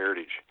hunting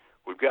heritage,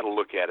 we've got to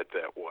look at it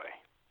that way.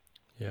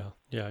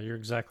 Yeah, you're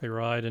exactly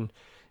right. And,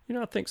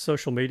 I think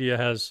social media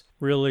has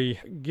really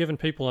given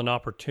people an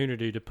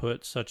opportunity to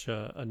put such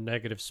a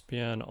negative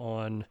spin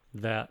on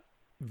that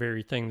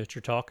very thing that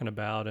you're talking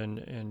about,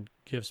 and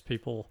gives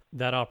people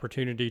that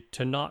opportunity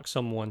to knock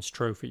someone's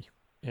trophy.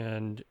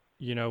 And,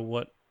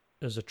 what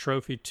is a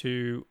trophy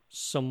to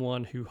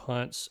someone who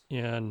hunts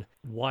in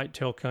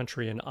whitetail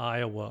country in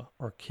Iowa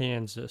or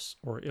Kansas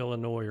or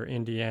Illinois or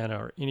Indiana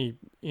or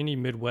any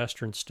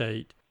Midwestern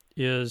state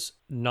is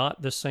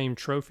not the same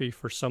trophy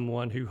for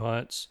someone who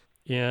hunts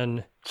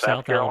in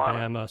South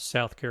Alabama,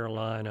 South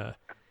Carolina.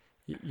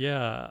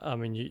 Yeah, I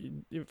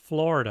mean,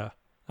 Florida.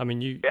 I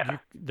mean,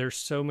 there's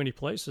so many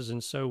places,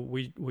 and so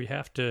we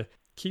have to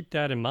keep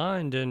that in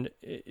mind. And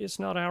it's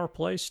not our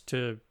place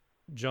to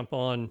jump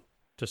on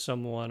to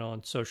someone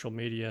on social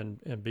media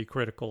and be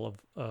critical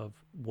of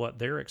what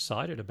they're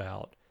excited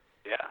about.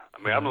 Yeah,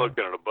 I mean, I'm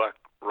looking at a buck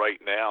right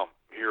now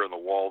here on the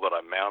wall that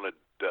I mounted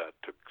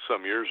took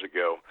some years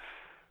ago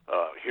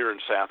here in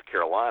South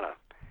Carolina,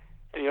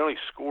 and he only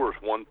scores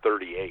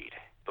 138.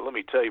 But let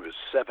me tell you, he was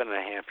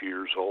 7.5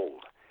 years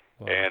old.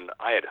 Wow. And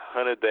I had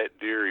hunted that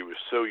deer. He was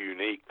so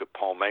unique, the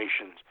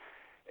palmations,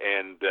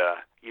 and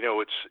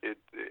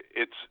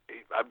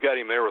I've got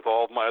him there with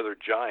all of my other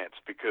giants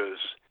because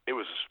it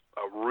was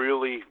a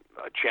really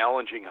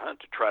challenging hunt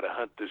to try to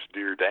hunt this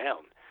deer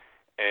down.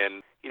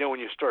 And when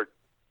you start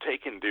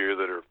taking deer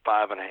that are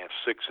 5.5,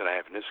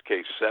 6.5, in this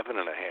case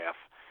 7.5,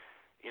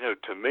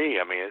 to me,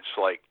 I mean, it's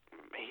like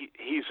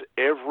he's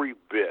every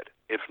bit,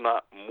 if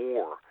not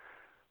more,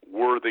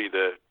 worthy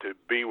to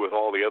be with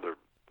all the other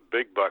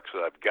big bucks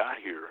that I've got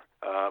here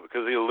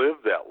because he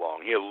lived that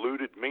long. He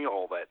eluded me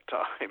all that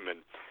time,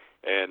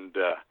 and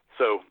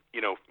so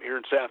here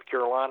in South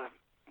Carolina,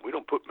 we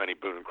don't put many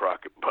Boone and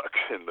Crockett bucks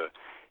in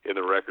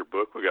the record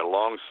book. We got a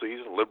long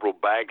season, liberal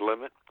bag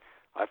limit.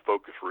 I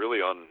focus really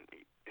on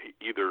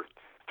either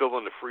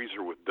filling the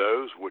freezer with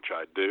does, which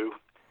I do,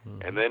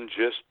 and then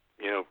just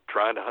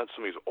trying to hunt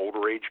some of these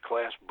older age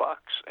class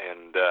bucks.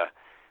 And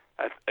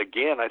I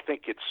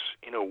think it's,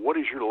 what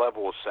is your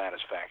level of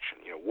satisfaction?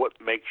 What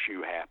makes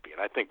you happy?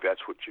 And I think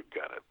that's what you've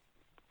got to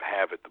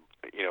have at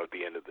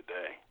the end of the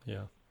day.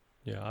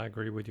 Yeah, I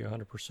agree with you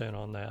 100%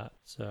 on that.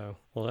 So,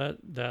 well,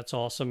 that's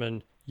awesome.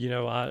 And,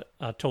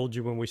 I told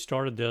you when we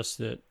started this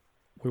that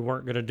we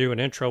weren't going to do an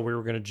intro. We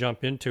were going to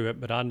jump into it,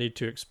 but I need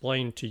to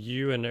explain to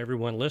you and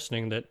everyone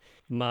listening that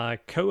my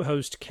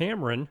co-host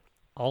Cameron,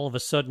 all of a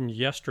sudden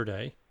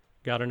yesterday,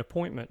 got an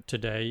appointment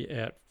today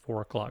at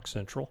 4 o'clock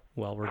Central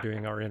while we're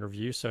doing our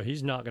interview, so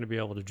he's not going to be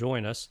able to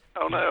join us.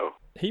 Oh, no.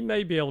 He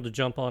may be able to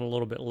jump on a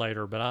little bit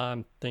later, but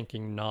I'm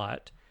thinking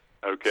not.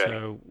 Okay.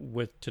 So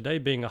with today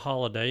being a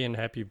holiday, and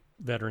happy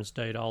Veterans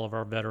Day to all of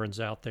our veterans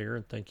out there,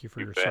 and thank you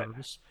for your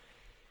service.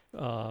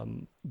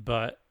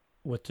 But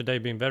with today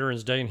being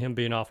Veterans Day and him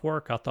being off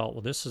work, I thought,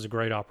 well, this is a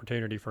great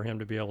opportunity for him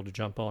to be able to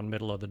jump on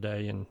middle of the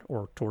day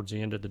or towards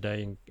the end of the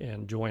day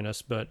and join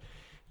us. But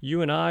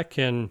you and I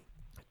can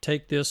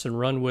take this and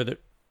run with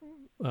it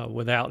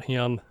without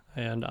him,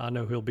 and I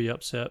know he'll be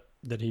upset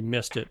that he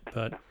missed it,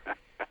 but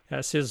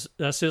that's his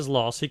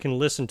loss. He can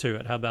listen to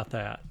it. How about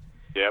that?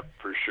 Yep,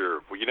 for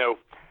sure. Well,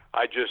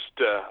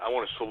 I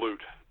want to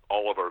salute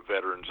all of our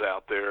veterans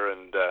out there,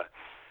 and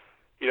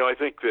I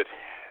think that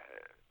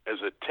as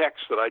a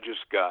text that I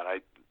just got, I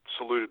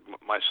saluted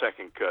my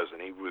second cousin.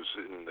 He was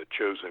in the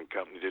Chosen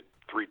Company, did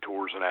 3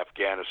 tours in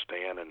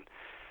Afghanistan, and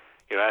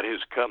at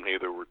his company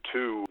there were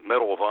 2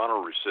 Medal of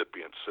Honor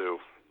recipients. So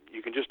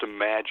you can just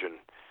imagine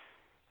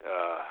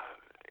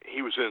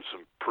he was in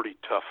some pretty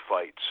tough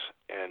fights,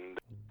 and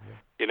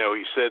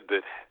he said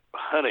that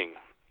hunting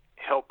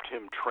helped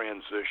him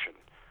transition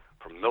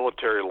from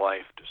military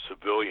life to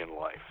civilian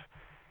life.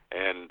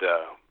 And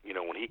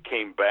when he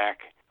came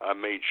back, I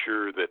made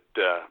sure that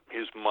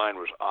his mind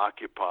was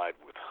occupied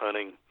with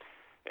hunting,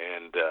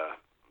 and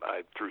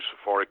through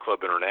Safari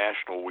Club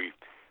International, we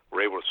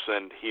were able to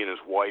send he and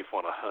his wife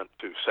on a hunt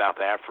to South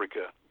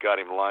Africa, got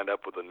him lined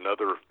up with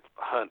another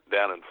hunt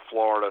down in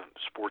Florida,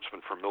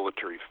 Sportsman for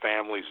Military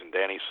Families, and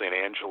Danny St.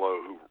 Angelo,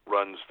 who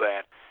runs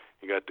that.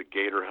 He got the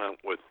gator hunt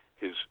with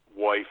his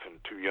wife and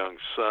 2 young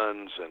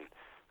sons, and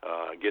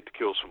get to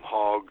kill some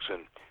hogs.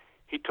 And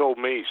he told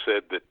me, he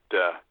said that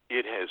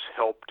it has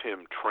helped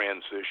him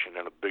transition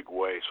in a big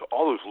way. So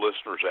all those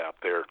listeners out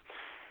there,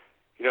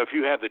 if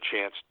you have the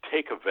chance,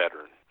 take a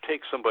veteran,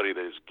 take somebody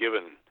that has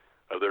given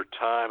of their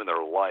time and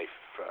their life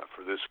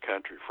for this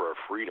country, for our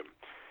freedom.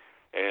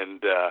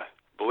 And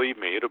believe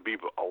me, it'll be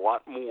a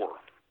lot more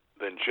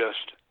than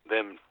just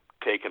them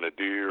taking a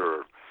deer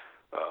or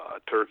a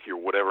turkey or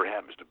whatever it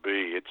happens to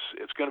be.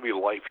 It's going to be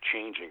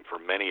life-changing for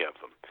many of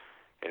them.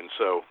 And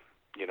so,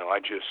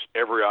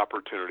 every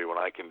opportunity when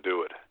I can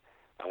do it,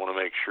 I want to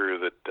make sure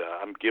that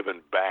I'm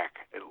giving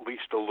back at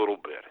least a little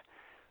bit.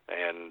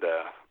 And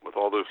with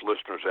all those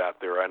listeners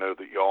out there, I know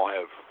that you all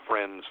have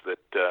friends that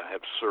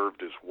have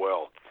served as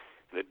well.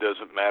 And it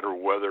doesn't matter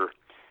whether,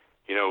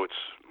 it's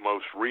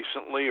most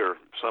recently or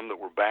some that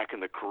were back in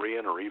the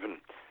Korean or even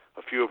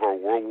a few of our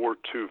World War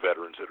II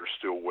veterans that are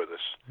still with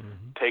us.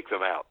 Mm-hmm. Take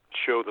them out,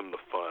 show them the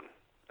fun,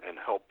 and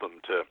help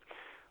them to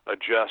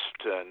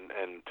adjust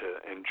and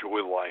to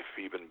enjoy life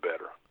even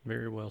better.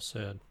 Very well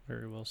said.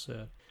 Very well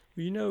said.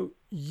 You know,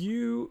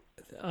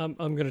 I'm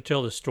going to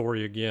tell this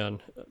story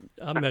again.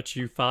 I met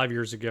you 5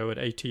 years ago at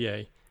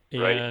ATA,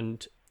 and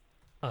Right.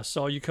 I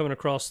saw you coming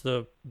across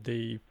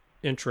the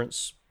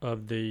entrance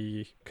of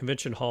the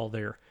convention hall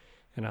there,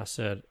 and I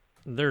said,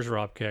 "There's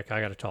Rob Keck.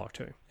 I got to talk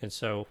to him." And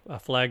so I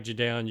flagged you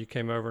down. You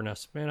came over, and I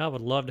said, "Man, I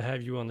would love to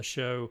have you on the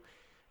show,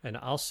 and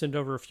I'll send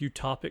over a few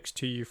topics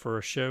to you for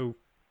a show,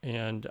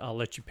 and I'll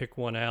let you pick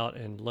one out,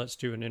 and let's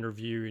do an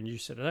interview." And you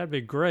said, "That'd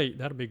be great.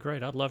 That'd be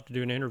great. I'd love to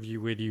do an interview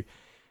with you,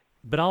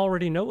 but I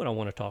already know what I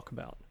want to talk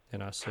about."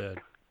 And I said,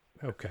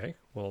 "Okay,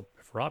 well,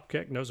 if Rob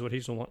Keck knows what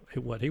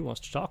he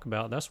wants to talk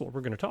about, that's what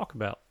we're going to talk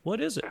about.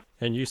 What is it?"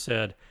 And you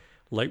said,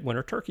 "Late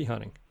winter turkey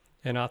hunting."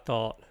 And I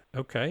thought,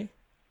 okay,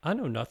 I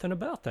know nothing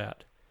about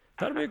that.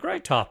 That'd be a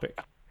great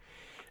topic.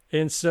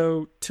 And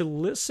so to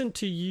listen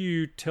to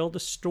you tell the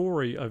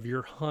story of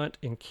your hunt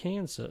in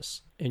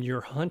Kansas, and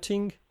you're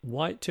hunting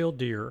white-tailed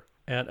deer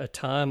at a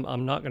time,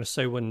 I'm not going to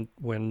say when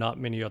not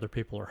many other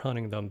people are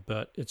hunting them,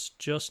 but it's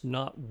just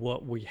not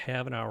what we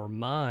have in our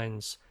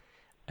minds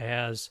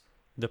as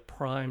the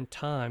prime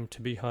time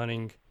to be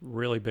hunting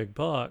really big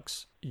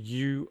bucks.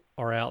 You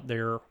are out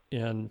there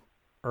in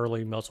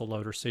early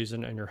muzzleloader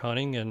season, and you're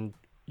hunting, and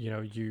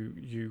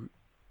you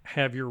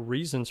have your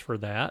reasons for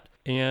that,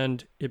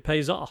 and it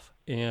pays off.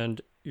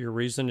 And your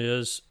reason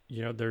is,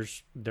 they're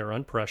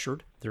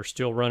unpressured, they're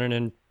still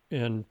running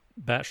in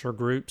bachelor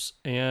groups,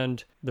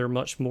 and they're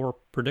much more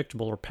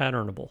predictable or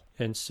patternable.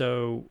 And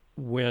so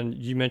when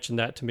you mentioned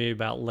that to me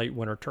about late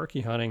winter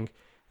turkey hunting,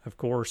 of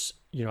course,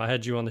 I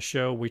had you on the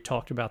show, we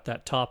talked about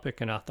that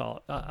topic, and I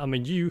thought,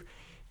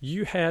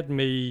 you had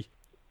me,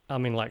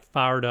 like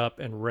fired up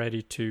and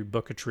ready to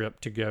book a trip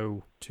to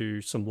go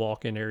to some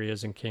walk-in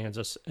areas in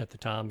Kansas at the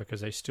time,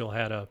 because they still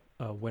had a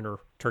winter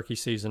turkey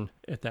season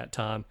at that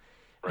time.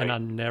 Right. And I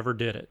never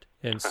did it.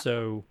 And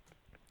so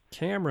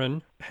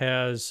Cameron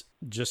has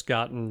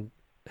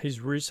he's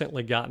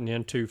recently gotten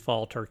into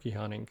fall turkey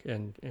hunting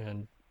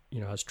and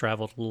has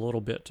traveled a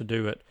little bit to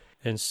do it.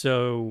 And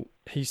so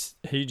he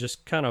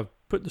just kind of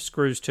put the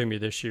screws to me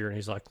this year, and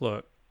he's like,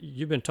 "Look,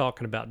 you've been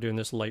talking about doing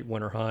this late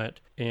winter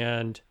hunt,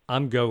 and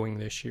I'm going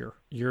this year.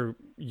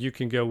 You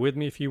can go with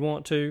me if you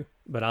want to,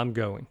 but I'm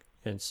going."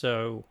 And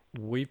so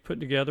we've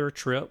put together a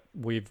trip.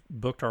 We've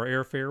booked our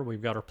airfare.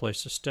 We've got our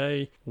place to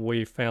stay.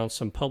 We've found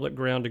some public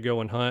ground to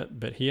go and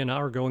hunt, but he and I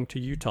are going to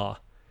Utah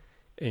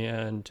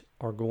and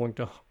are going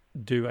to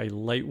do a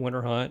late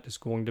winter hunt. It's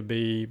going to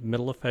be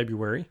middle of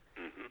February.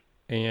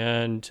 Mm-hmm.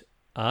 And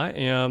I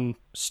am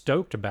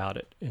stoked about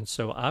it. And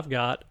so I've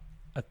got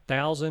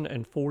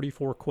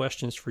 1,044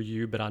 questions for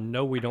you, but I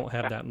know we don't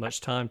have that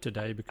much time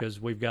today because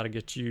we've got to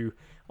get you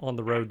on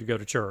the road to go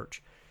to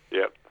church.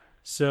 Yep.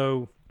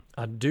 So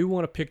I do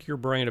want to pick your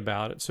brain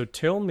about it. So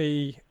tell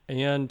me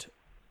and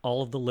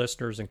all of the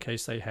listeners, in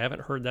case they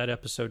haven't heard that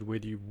episode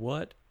with you,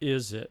 what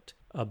is it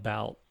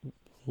about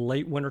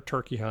late winter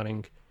turkey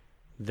hunting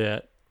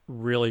that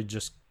really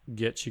just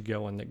gets you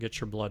going, that gets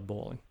your blood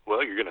boiling?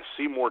 Well, you're going to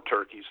see more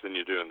turkeys than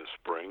you do in the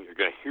spring. You're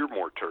going to hear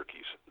more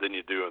turkeys than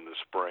you do in the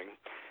spring.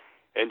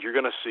 And you're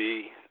going to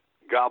see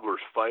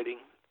gobblers fighting.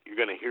 You're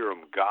going to hear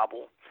them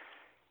gobble.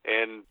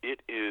 And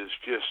it is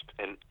just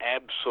an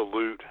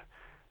absolute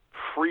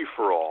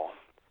free-for-all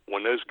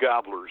when those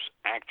gobblers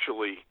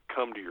actually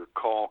come to your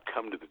call,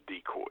 come to the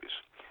decoys.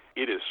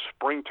 It is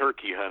spring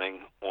turkey hunting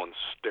on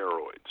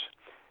steroids.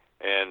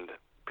 And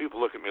people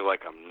look at me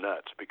like I'm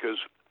nuts because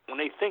when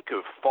they think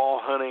of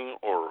fall hunting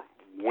or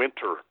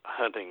winter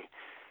hunting,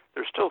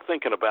 they're still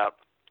thinking about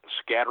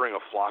scattering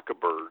a flock of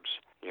birds,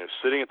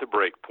 sitting at the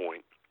break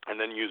point, and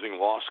then using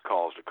lost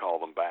calls to call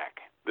them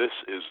back. This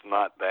is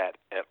not that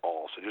at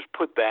all. So just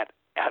put that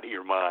out of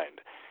your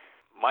mind.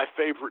 My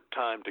favorite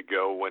time to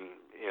go when,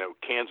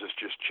 Kansas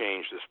just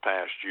changed this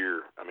past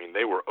year.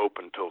 They were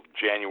open till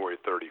January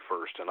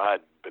 31st, and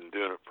I'd been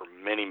doing it for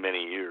many,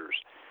 many years.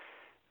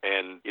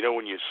 And,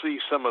 when you see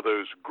some of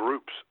those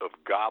groups of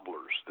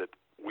gobblers that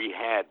we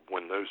had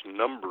when those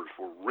numbers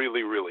were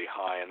really, really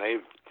high, and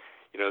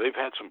they've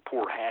had some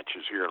poor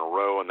hatches here in a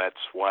row, and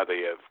that's why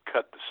they have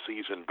cut the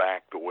season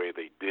back the way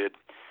they did.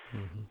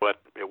 Mm-hmm.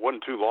 But it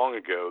wasn't too long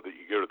ago that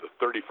you go to the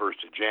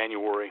 31st of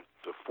January,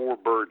 the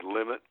 4-bird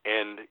limit,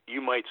 and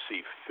you might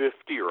see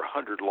 50 or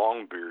 100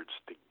 longbeards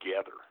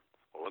together.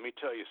 Well, let me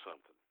tell you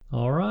something.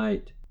 All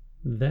right.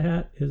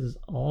 That is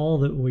all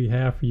that we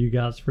have for you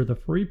guys for the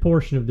free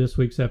portion of this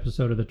week's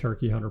episode of the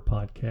Turkey Hunter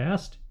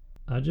Podcast.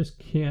 I just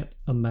can't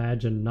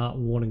imagine not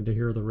wanting to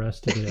hear the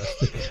rest of this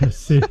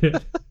because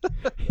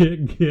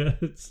it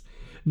gets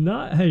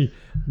not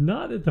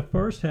that the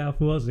first half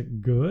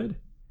wasn't good.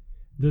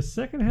 The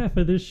second half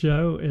of this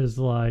show is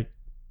like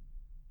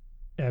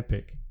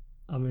epic.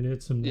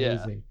 It's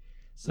amazing. Yeah.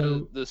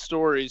 So the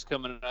stories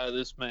coming out of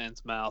this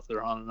man's mouth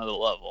are on another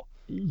level.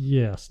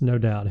 Yes, no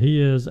doubt.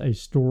 He is a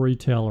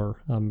storyteller.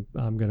 I'm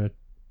gonna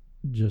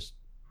just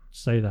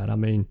say that.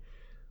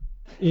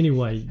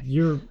 Anyway,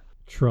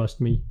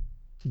 trust me,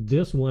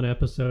 this one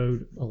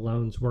episode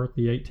alone's worth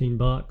the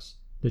 $18.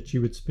 that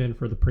you would spend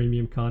for the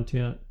premium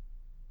content,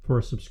 for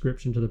a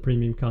subscription to the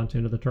premium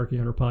content of the Turkey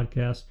Hunter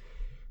podcast.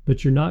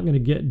 But you're not going to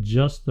get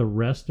just the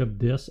rest of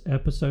this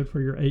episode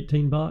for your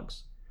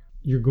 $18.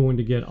 You're going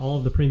to get all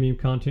of the premium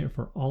content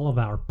for all of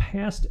our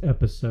past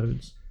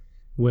episodes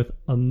with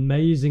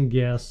amazing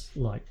guests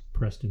like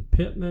Preston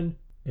Pittman,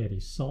 Eddie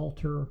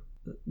Salter,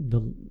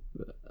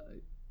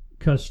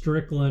 Cuz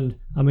Strickland.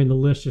 I mean, the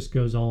list just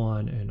goes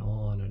on and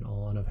on and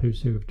on of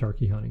who's who of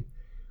turkey hunting.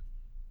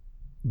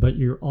 But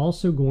you're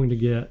also going to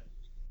get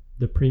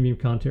the premium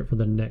content for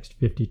the next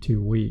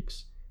 52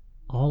 weeks.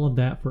 All of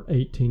that for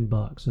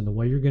 $18. And the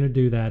way you're going to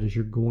do that is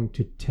you're going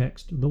to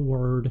text the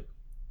word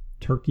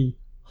Turkey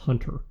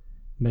Hunter.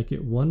 Make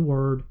it one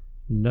word,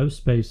 no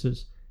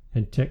spaces,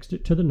 and text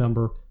it to the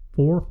number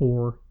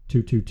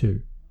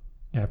 44222.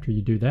 After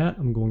you do that,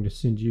 I'm going to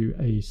send you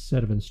a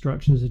set of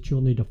instructions that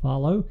you'll need to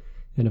follow.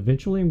 And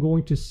eventually I'm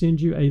going to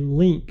send you a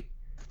link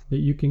that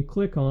you can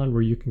click on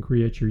where you can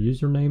create your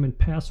username and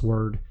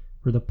password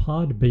for the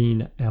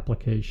Podbean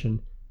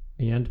application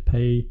and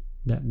pay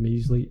that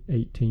measly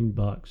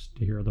 $18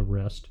 to hear the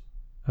rest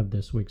of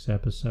this week's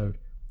episode.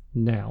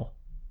 Now.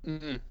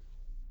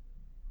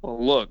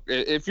 Well, look,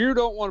 if you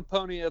don't want to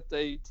pony up the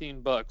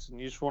 $18 and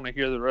you just want to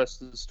hear the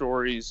rest of the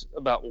stories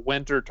about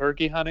winter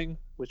turkey hunting,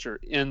 which are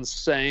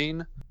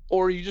insane,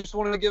 or you just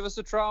want to give us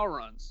a trial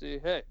run, see,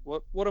 hey,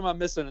 what am I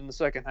missing in the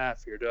second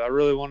half here? Do I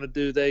really want to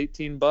do the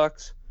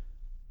 $18?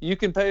 You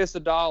can pay us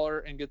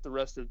 $1 and get the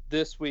rest of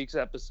this week's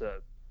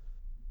episode.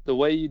 The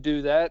way you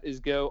do that is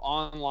go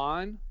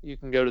online. You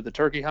can go to the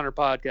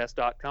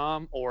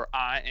turkeyhunterpodcast.com or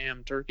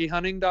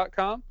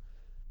iamturkeyhunting.com.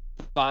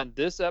 Find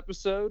this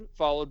episode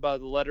followed by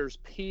the letters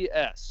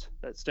PS.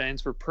 That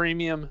stands for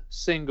Premium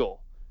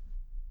Single.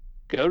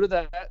 Go to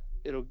that.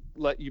 It'll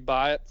let you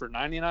buy it for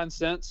 99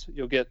 cents.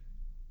 You'll get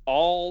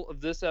all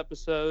of this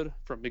episode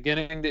from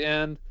beginning to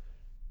end.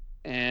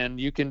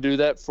 And you can do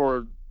that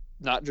for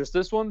not just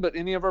this one, but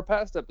any of our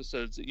past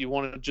episodes that you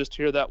want to just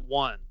hear that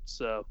one.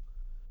 So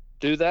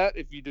do that.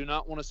 If you do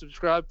not want to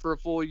subscribe for a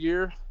full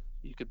year,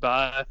 you could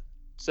buy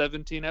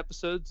 17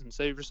 episodes and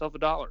save yourself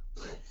 $1.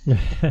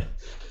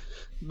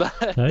 But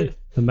hey,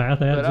 the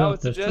math adds but up. I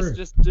would That's suggest true.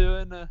 just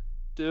doing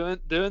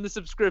the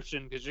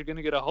subscription, because you're going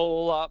to get a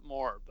whole lot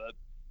more. But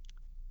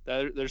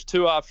there's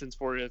two options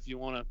for you if you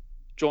want to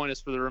join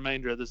us for the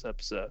remainder of this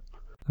episode.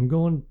 I'm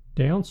going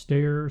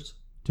downstairs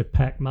to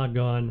pack my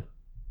gun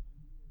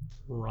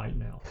right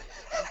now.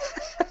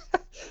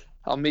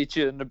 I'll meet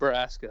you in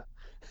Nebraska.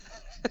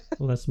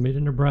 Let's meet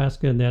in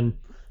Nebraska, and then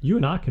you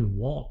and I can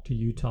walk to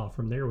Utah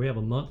from there. We have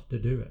a month to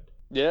do it.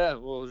 Yeah,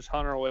 we'll just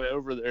hunt our way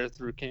over there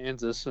through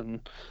Kansas and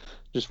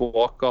just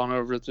walk on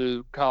over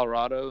through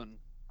Colorado and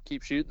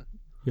keep shooting.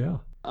 Yeah.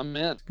 I'm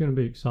in. It's going to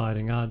be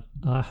exciting.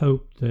 I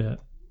hope that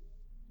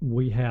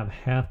we have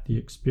half the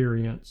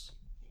experience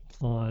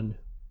on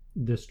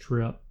this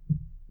trip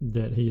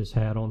that he has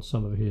had on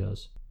some of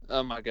his.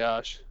 Oh my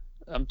gosh.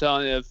 I'm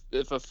telling you,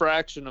 if a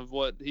fraction of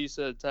what he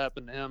said's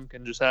happened to him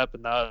can just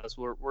happen to us,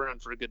 we're in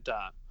for a good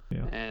time.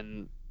 Yeah.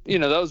 And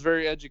that was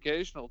very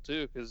educational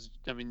too, because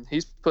I mean,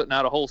 he's putting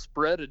out a whole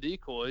spread of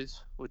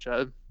decoys, which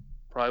I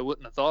probably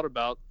wouldn't have thought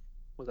about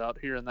without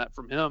hearing that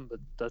from him. But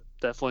that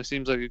definitely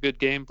seems like a good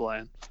game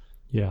plan.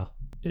 Yeah,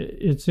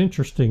 it's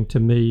interesting to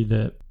me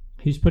that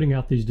he's putting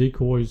out these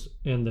decoys,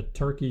 and the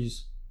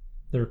turkeys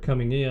that are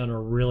coming in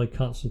are really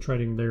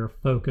concentrating their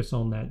focus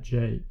on that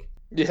Jake.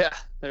 Yeah,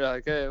 they're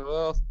like, hey,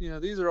 well,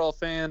 these are all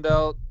fanned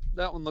out.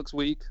 That one looks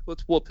weak.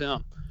 Let's whoop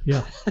him.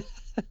 Yeah.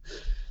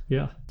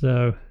 Yeah.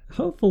 So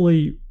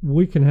hopefully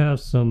we can have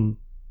some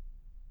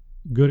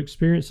good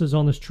experiences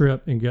on this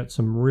trip and get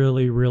some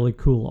really, really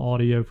cool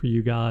audio for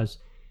you guys.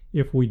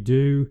 If we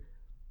do,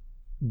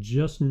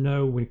 just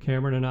know when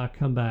Cameron and I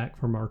come back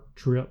from our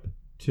trip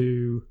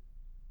to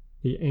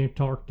the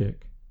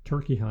Antarctic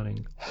turkey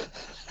hunting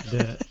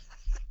that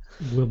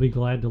we'll be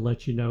glad to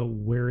let you know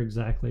where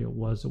exactly it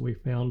was that we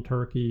found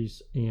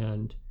turkeys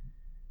and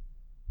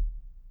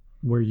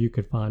where you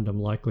could find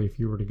them, likely if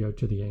you were to go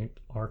to the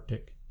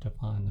Antarctic to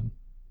find them.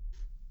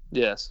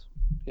 Yes.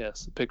 The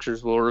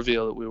pictures will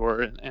reveal that we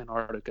were in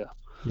Antarctica.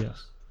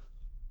 Yes.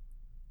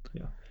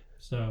 Yeah.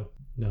 So,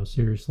 no,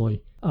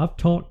 seriously. I've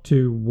talked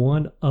to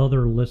one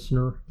other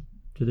listener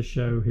to the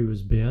show who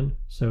has been.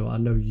 So I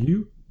know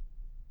you,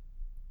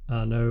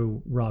 I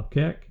know Rob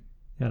Keck,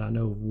 and I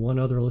know one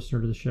other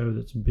listener to the show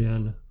that's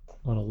been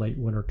on a late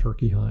winter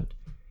turkey hunt.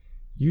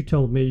 You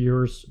told me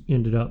yours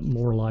ended up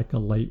more like a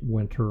late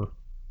winter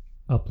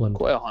upland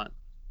quail hunt.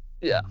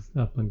 Yeah.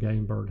 Upland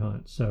game bird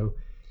hunt. So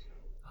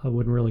I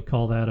wouldn't really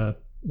call that a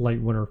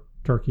late winter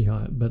turkey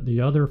hunt. But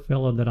the other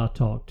fellow that I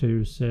talked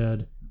to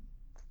said,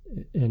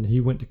 and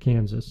he went to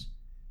Kansas,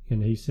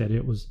 and he said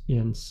it was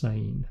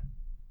insane.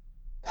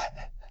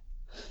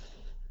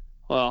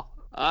 Well,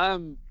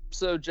 I'm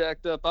so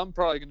jacked up, I'm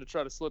probably going to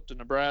try to slip to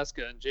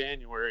Nebraska in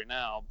January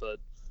now, but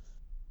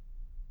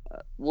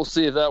we'll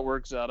see if that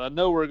works out. I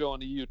know we're going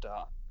to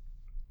Utah.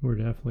 We're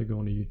definitely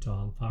going to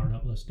Utah. I'm fired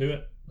up. Let's do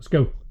it. Let's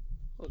go.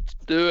 Let's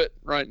do it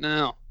right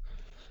now.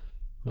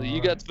 Well, you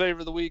All got right. the favor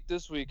of the week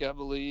this week, I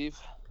believe.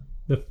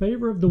 The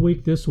favor of the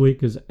week this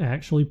week is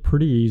actually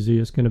pretty easy.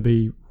 It's going to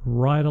be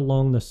right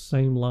along the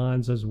same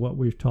lines as what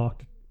we've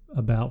talked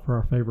about for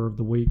our favor of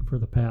the week for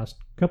the past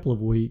couple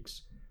of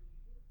weeks.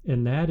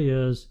 And that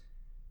is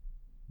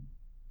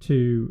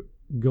to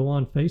go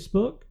on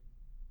Facebook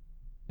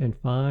and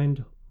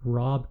find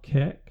Rob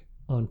Keck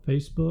on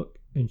Facebook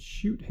and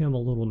shoot him a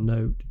little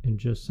note and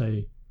just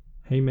say,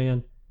 hey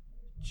man,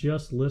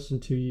 just listen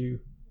to you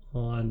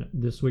on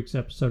this week's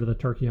episode of the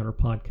Turkey Hunter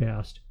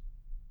podcast.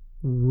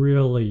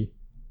 Really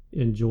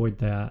enjoyed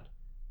that.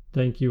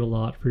 Thank you a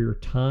lot for your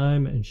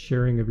time and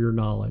sharing of your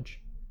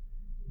knowledge.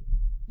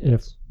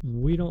 If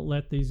we don't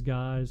let these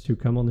guys who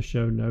come on the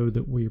show know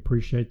that we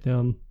appreciate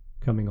them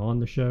coming on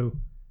the show,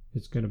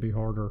 it's going to be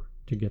harder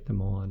to get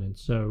them on. And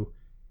so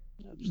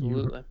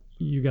absolutely,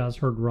 you guys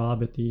heard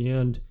Rob at the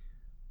end.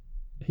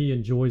 He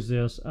enjoys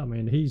this. I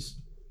mean,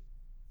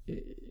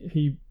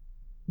 he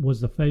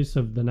was the face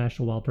of the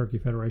National Wild Turkey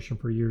Federation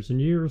for years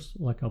and years,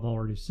 like I've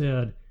already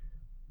said.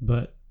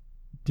 But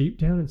deep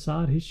down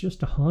inside, he's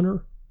just a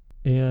hunter.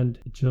 And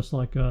just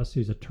like us,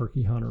 he's a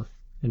turkey hunter.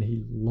 And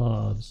he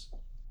loves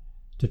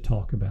to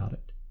talk about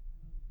it.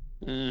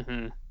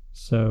 Mm-hmm.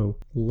 So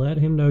let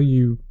him know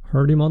you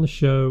heard him on the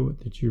show,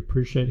 that you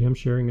appreciate him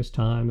sharing his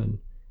time and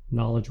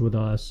knowledge with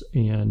us,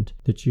 and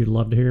that you'd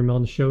love to hear him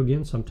on the show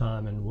again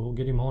sometime, and we'll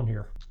get him on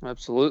here.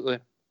 Absolutely.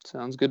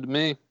 Sounds good to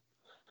me.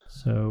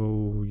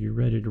 So you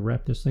ready to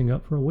wrap this thing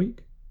up for a week?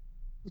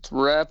 Let's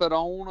wrap it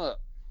on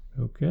up.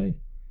 Okay.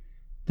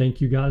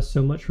 Thank you guys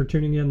so much for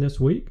tuning in this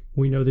week.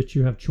 We know that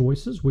you have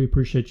choices. We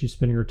appreciate you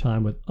spending your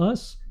time with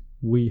us.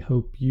 We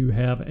hope you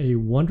have a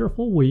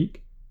wonderful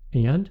week,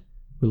 and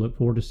we look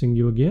forward to seeing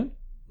you again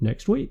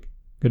next week.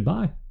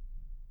 Goodbye.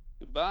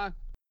 Goodbye.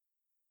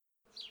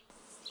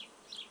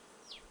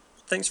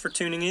 Thanks for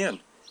tuning in.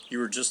 You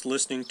were just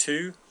listening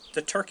to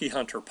the Turkey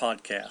Hunter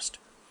podcast.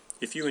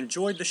 If you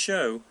enjoyed the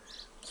show,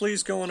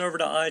 please go on over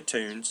to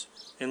iTunes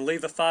and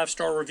leave a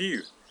 5-star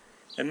review.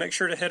 And make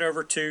sure to head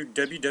over to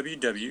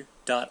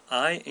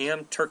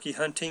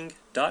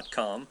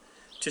www.iamturkeyhunting.com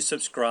to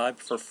subscribe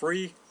for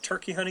free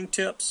turkey hunting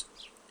tips,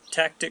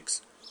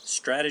 tactics,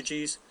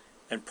 strategies,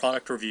 and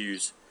product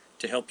reviews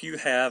to help you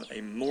have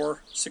a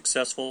more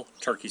successful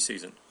turkey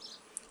season.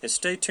 And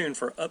stay tuned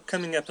for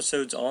upcoming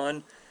episodes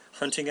on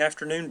hunting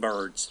afternoon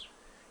birds,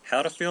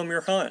 how to film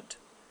your hunt,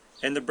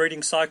 and the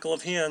breeding cycle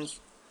of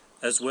hens,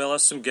 as well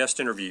as some guest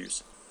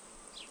interviews.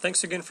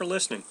 Thanks again for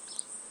listening.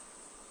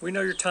 We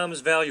know your time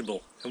is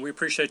valuable, and we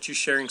appreciate you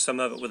sharing some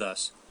of it with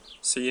us.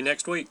 See you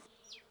next week.